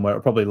orbit somewhere.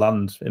 It'll probably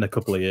land in a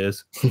couple of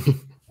years.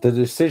 The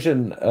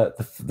decision,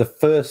 the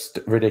first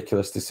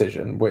ridiculous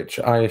decision, which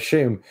I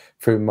assume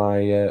through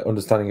my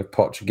understanding of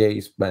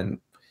Portuguese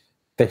meant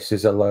this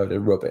is a load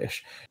of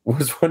rubbish,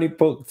 was when he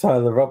booked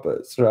Tyler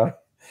Roberts, right?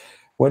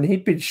 When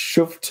he'd been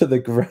shoved to the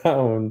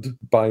ground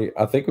by,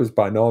 I think it was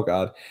by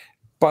Norgard,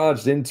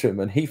 barged into him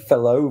and he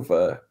fell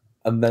over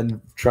and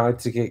then tried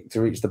to kick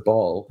to reach the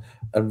ball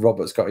and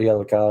Roberts got a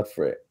yellow card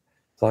for it.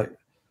 It's like,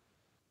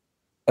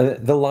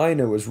 the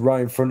liner was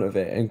right in front of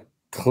it and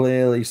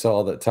clearly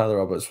saw that Tyler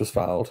Roberts was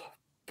fouled,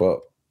 but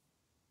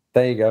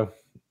there you go.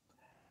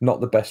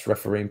 Not the best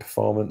refereeing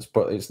performance,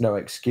 but it's no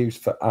excuse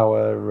for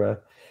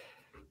our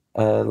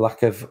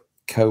lack of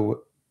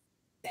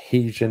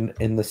cohesion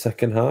in the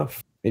second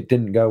half. It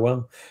didn't go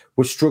well.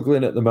 We're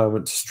struggling at the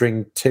moment to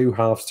string two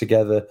halves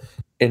together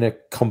in a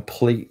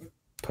complete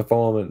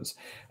performance,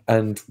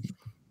 and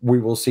we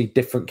will see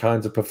different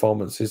kinds of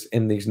performances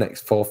in these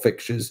next 4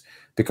 fixtures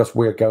because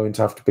we're going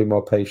to have to be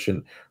more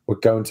patient. We're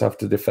going to have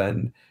to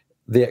defend.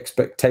 The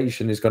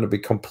expectation is going to be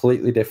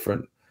completely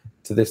different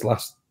to this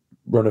last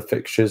run of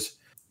fixtures.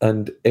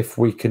 And if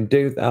we can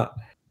do that,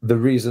 the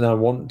reason I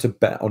want to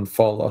bet on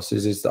 4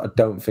 losses is that I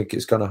don't think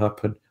it's going to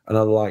happen. And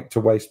I like to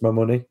waste my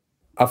money.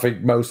 I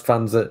think most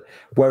fans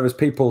whereas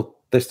people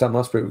this time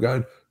last week were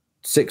going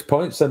 6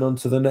 points, then on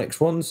to the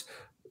next ones,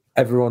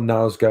 everyone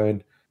now is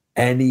going,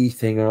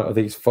 anything out of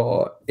these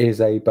 4 is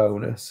a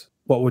bonus.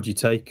 What would you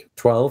take?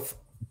 12.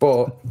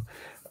 But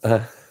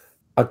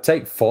I'd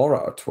take 4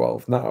 out of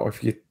 12 now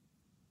if you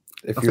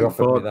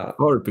offered me that.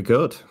 4 would be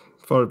good.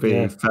 4 would be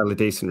a fairly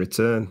decent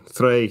return.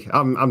 3,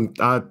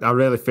 I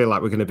really feel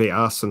like we're going to beat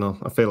Arsenal.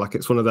 I feel like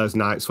it's one of those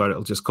nights where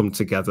it'll just come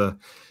together.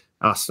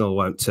 Arsenal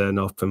won't turn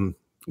up, and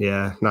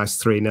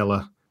nice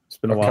 3-0. It's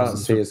been a while. I can't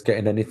see us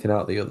getting anything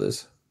out of the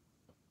others.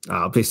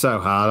 It'll be so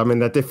hard. I mean,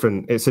 they're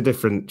different. It's a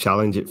different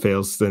challenge, it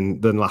feels,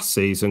 than last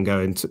season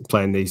going to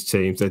playing these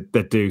teams.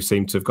 They do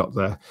seem to have got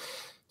their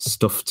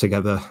stuff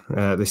together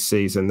this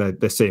season.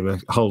 They seem a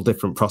whole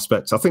different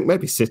prospect. I think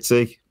maybe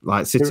City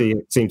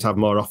seem to have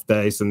more off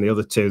days than the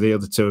other two. The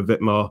other two are a bit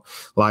more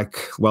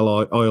like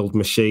well-oiled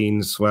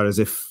machines, whereas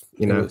if,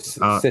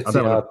 City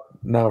are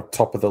now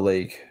top of the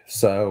league,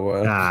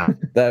 so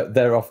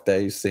their off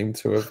days seem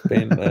to have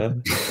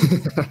been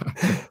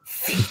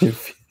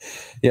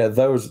yeah,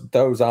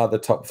 those are the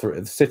top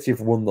 3. City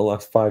have won the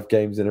last 5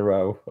 games in a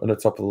row and are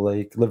top of the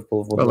league.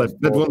 Liverpool have won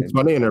they've won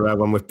 20 in a row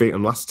when we've beat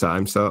them last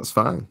time, so that's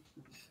fine.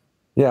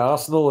 Yeah,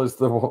 Arsenal is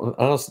the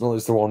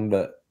one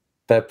that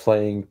they're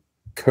playing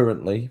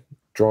currently,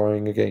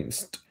 drawing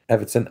against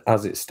Everton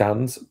as it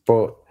stands.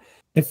 But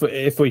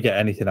if we get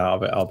anything out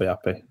of it, I'll be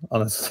happy.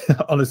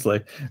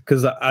 Honestly,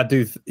 because I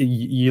do.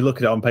 You look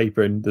at it on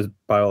paper, and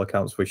by all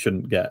accounts, we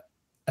shouldn't get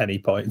any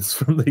points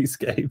from these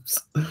games.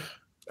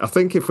 I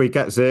think if we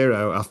get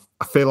 0,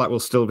 I feel like we'll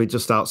still be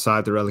just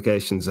outside the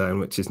relegation zone,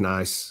 which is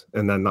nice.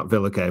 And then that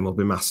Villa game will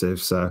be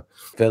massive. So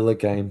Villa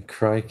game,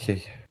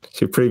 crikey.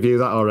 Should we preview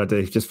that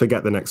already? Just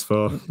forget the next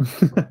 4.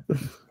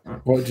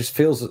 Well,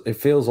 it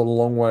feels a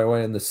long way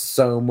away, and there's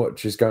so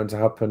much is going to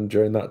happen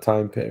during that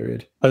time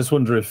period. I just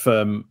wonder if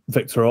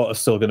Victor Orta's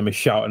still going to be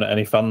shouting at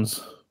any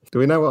fans. Do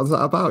we know what's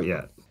that about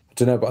yet? I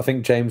don't know, but I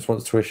think James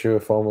wants to issue a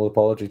formal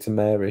apology to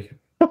Mary.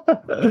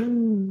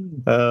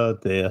 Oh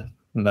dear.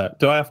 No.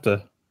 Do I have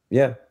to?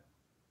 Yeah.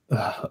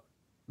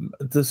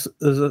 There's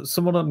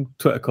someone on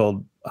Twitter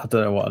called, I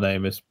don't know what her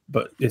name is,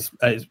 but it's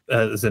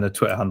in a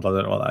Twitter handle,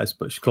 I don't know what that is,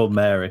 but she's called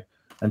Mary,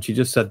 and she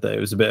just said that it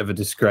was a bit of a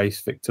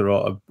disgrace Victor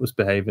Orta was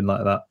behaving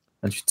like that,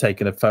 and she'd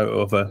taken a photo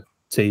of a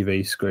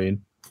TV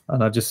screen,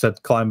 and I just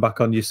said, climb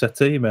back on your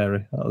settee,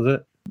 Mary. That was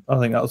it. I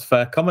think that was a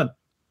fair comment.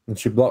 And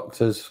she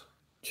blocked us.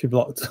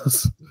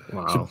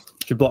 Wow.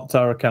 She blocked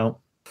our account.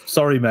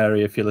 Sorry,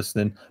 Mary, if you're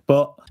listening.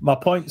 But my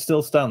point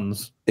still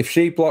stands. If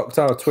she blocked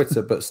our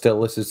Twitter but still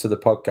listens to the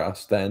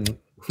podcast, then...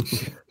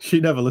 She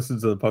never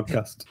listens to the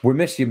podcast. We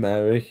miss you,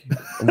 Mary,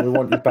 and we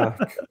want you back.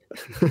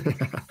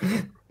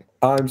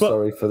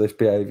 Sorry for this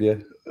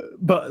behaviour.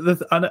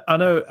 But I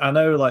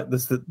know. Like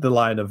this, the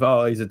line of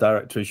he's a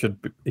director, he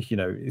should be,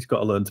 he's got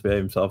to learn to behave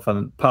himself.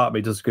 And part of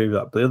me does agree with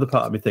that, but the other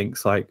part of me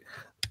thinks like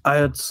I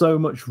had so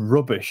much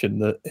rubbish in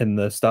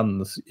the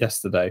stands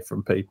yesterday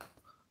from people,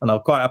 and I'll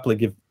quite happily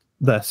give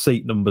their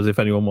seat numbers if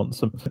anyone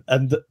wants them.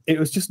 And it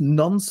was just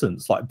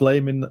nonsense, like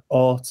blaming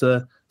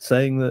Orta,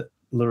 saying that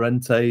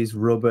Llorente's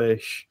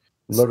rubbish,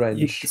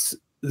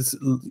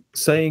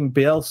 saying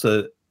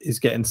Bielsa is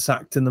getting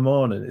sacked in the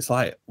morning. It's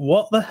like,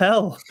 what the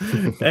hell?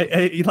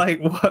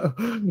 What?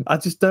 I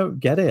just don't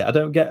get it. I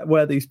don't get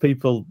where these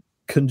people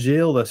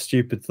congeal their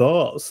stupid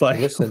thoughts. Like,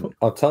 listen,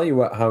 I'll tell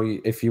you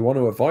if you want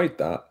to avoid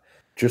that,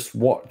 just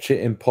watch it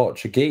in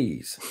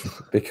Portuguese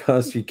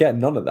because you get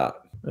none of that.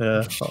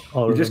 Yeah,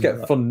 you just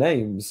get fun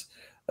names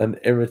and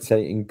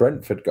irritating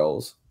Brentford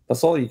goals.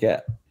 That's all you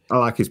get. I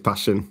like his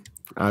passion.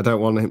 I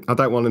don't want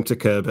him to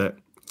curb it.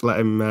 Let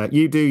him.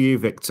 You do you,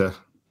 Victor.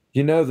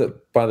 You know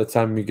that by the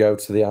time you go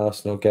to the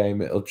Arsenal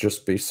game, it'll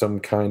just be some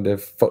kind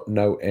of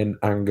footnote in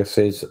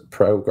Angus's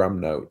programme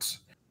notes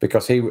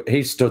because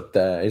he stood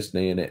there, isn't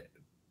he, in it,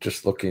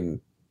 just looking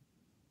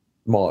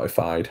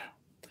mortified.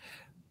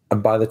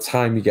 And by the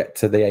time you get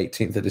to the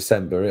 18th of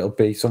December, it'll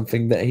be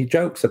something that he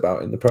jokes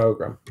about in the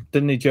programme.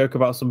 Didn't he joke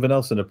about something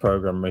else in the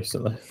programme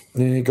recently?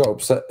 Yeah, he got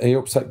upset. He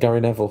upset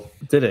Gary Neville.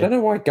 Did he? I don't know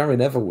why Gary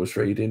Neville was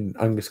reading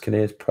Angus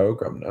Kinnear's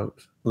programme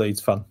notes.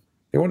 Leeds fan.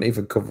 He wasn't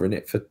even covering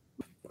it for...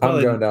 I'm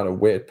going down a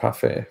weird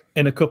path here.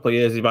 In a couple of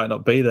years, he might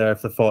not be there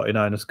if the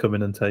 49ers come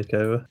in and take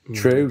over.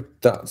 True.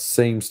 That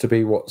seems to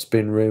be what's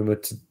been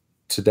rumoured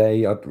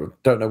today. I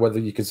don't know whether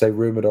you can say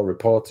rumoured or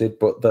reported,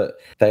 but that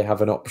they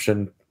have an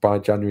option by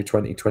January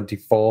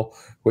 2024,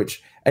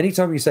 which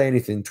anytime you say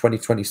anything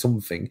 2020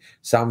 something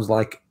sounds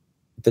like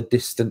the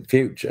distant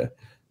future.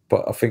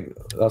 But I think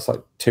that's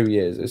like 2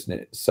 years, isn't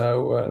it?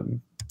 So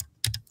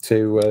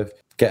to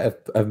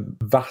get a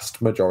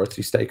vast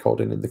majority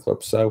stakeholding in the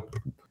club. So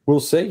we'll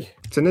see.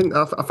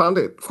 I found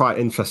it quite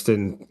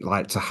interesting,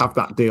 like to have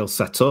that deal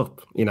set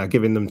up. You know,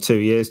 giving them 2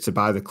 years to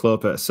buy the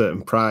club at a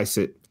certain price.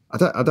 I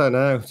don't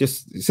know.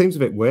 Just it seems a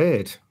bit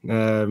weird.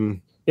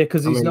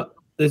 Because not.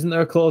 Isn't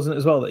there a clause in it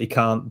as well that he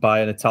can't buy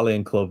an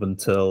Italian club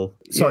until?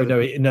 Sorry,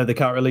 no, they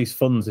can't release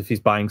funds if he's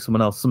buying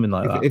someone else, something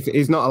like that. If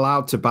he's not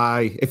allowed to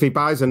buy, if he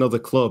buys another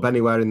club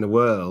anywhere in the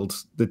world,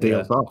 the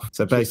deal's off.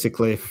 So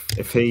basically,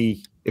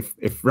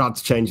 if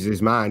Rads changes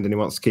his mind and he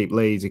wants to keep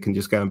Leeds, he can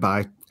just go and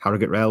buy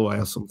Harrogate Railway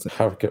or something.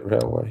 Harrogate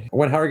Railway.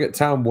 When Harrogate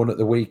Town won at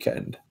the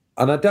weekend,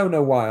 and I don't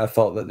know why I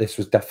thought that this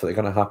was definitely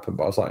going to happen,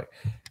 but I was like,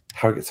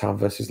 Harrogate Town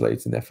versus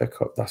Leeds in the FA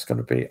Cup, that's going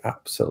to be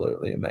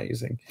absolutely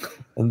amazing.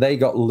 And they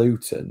got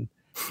Luton,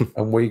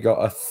 and we got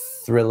a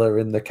thriller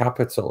in the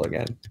capital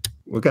again.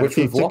 We'll get which a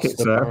few we've lost,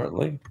 tickets there.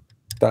 Apparently.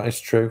 That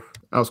is true.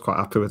 I was quite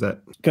happy with it.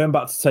 Going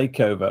back to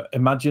takeover,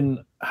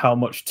 imagine how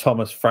much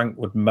Thomas Frank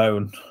would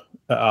moan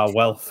at our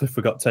wealth if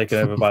we got taken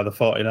over by the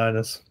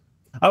 49ers.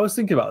 I was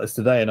thinking about this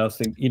today, and I was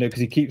thinking,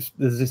 because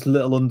there's this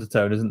little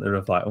undertone, isn't there,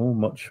 of like,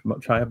 much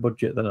higher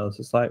budget than us.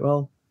 It's like,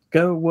 well,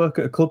 go work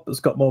at a club that's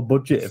got more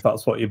budget if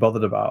that's what you're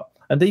bothered about.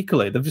 And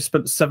equally, they've just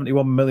spent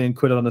 71 million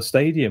quid on a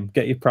stadium.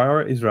 Get your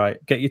priorities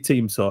right. Get your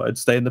team sorted.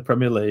 Stay in the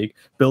Premier League.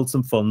 Build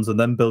some funds, and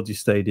then build your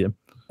stadium.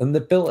 And they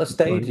built a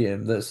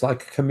stadium that's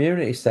like a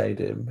community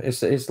stadium.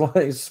 It's like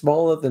it's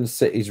smaller than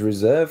City's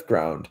reserve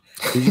ground.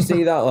 Did you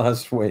see that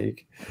last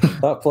week?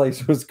 That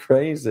place was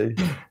crazy.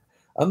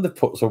 And they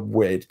put some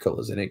weird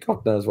colours in it.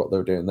 God knows what they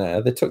were doing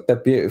there. They took their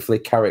beautifully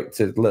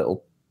charactered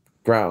little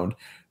ground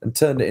and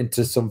turned it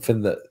into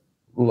something that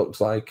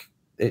looks like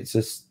it's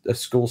a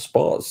school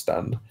sports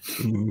stand.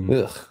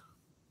 Ugh.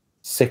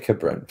 Sick of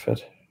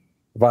Brentford.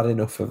 I've had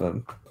enough of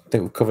them. I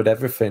think we've covered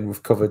everything.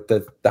 We've covered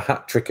the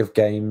hat trick of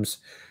games.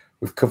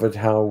 We've covered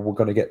how we're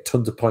going to get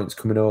tons of points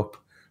coming up.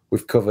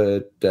 We've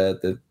covered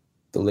the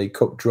League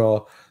Cup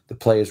draw, the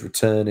players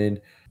returning.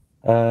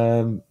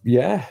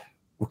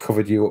 We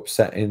covered you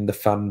upsetting the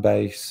fan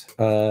base.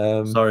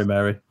 Sorry,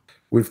 Mary.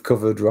 We've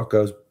covered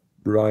Rocco's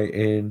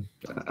writing.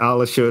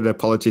 I'll issue an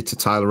apology to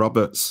Tyler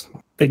Roberts.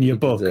 In your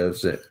book.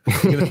 Deserves it.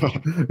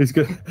 He's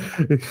good.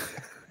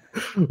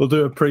 We'll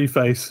do a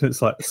preface.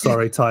 It's like,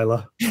 sorry,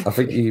 Tyler. I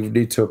think you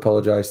need to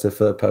apologise to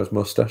Firpo's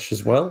moustache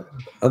as well.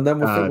 And then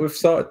we've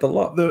started the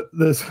lot.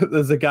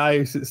 There's a guy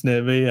who sits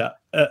near me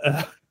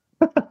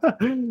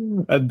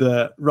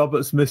and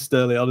Roberts missed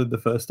early on in the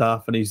first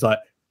half, and he's like,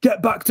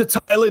 get back to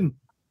tiling,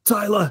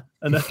 Tyler.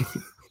 And then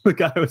the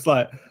guy was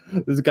like,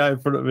 there's a guy in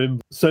front of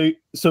him. So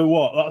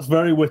what? That's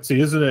very witty,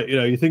 isn't it?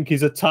 You think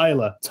he's a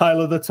Tyler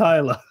the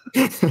Tyler.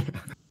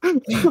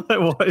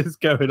 Like, what is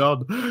going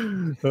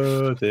on?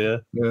 Oh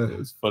dear. Yeah. It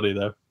was funny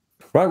though.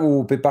 Right, well,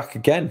 we'll be back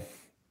again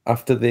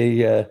after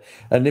the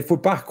and if we're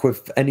back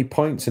with any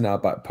points in our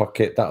back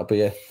pocket, that'll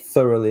be a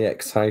thoroughly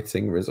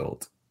exciting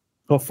result.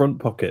 Or front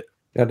pocket.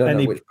 I don't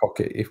know which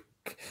pocket.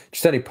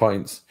 Just any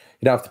points.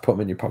 You don't have to put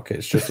them in your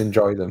pockets. Just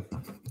enjoy them.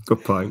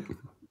 Good point.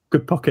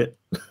 Good pocket.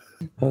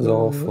 That was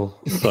awful.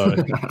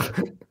 Sorry.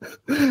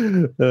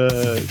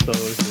 It's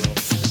always wrong.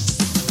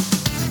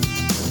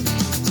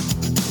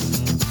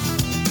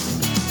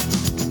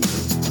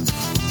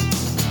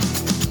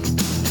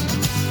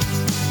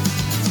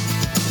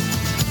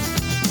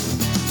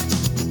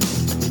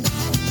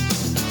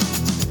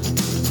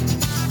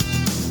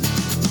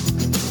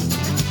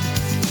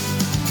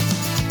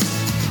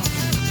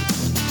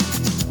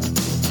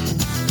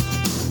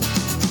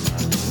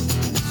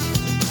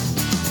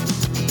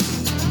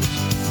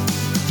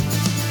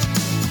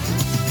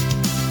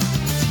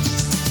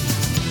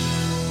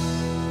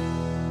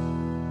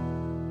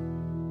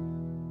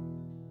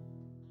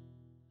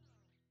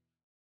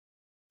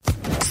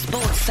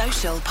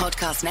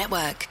 Podcast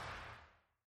Network.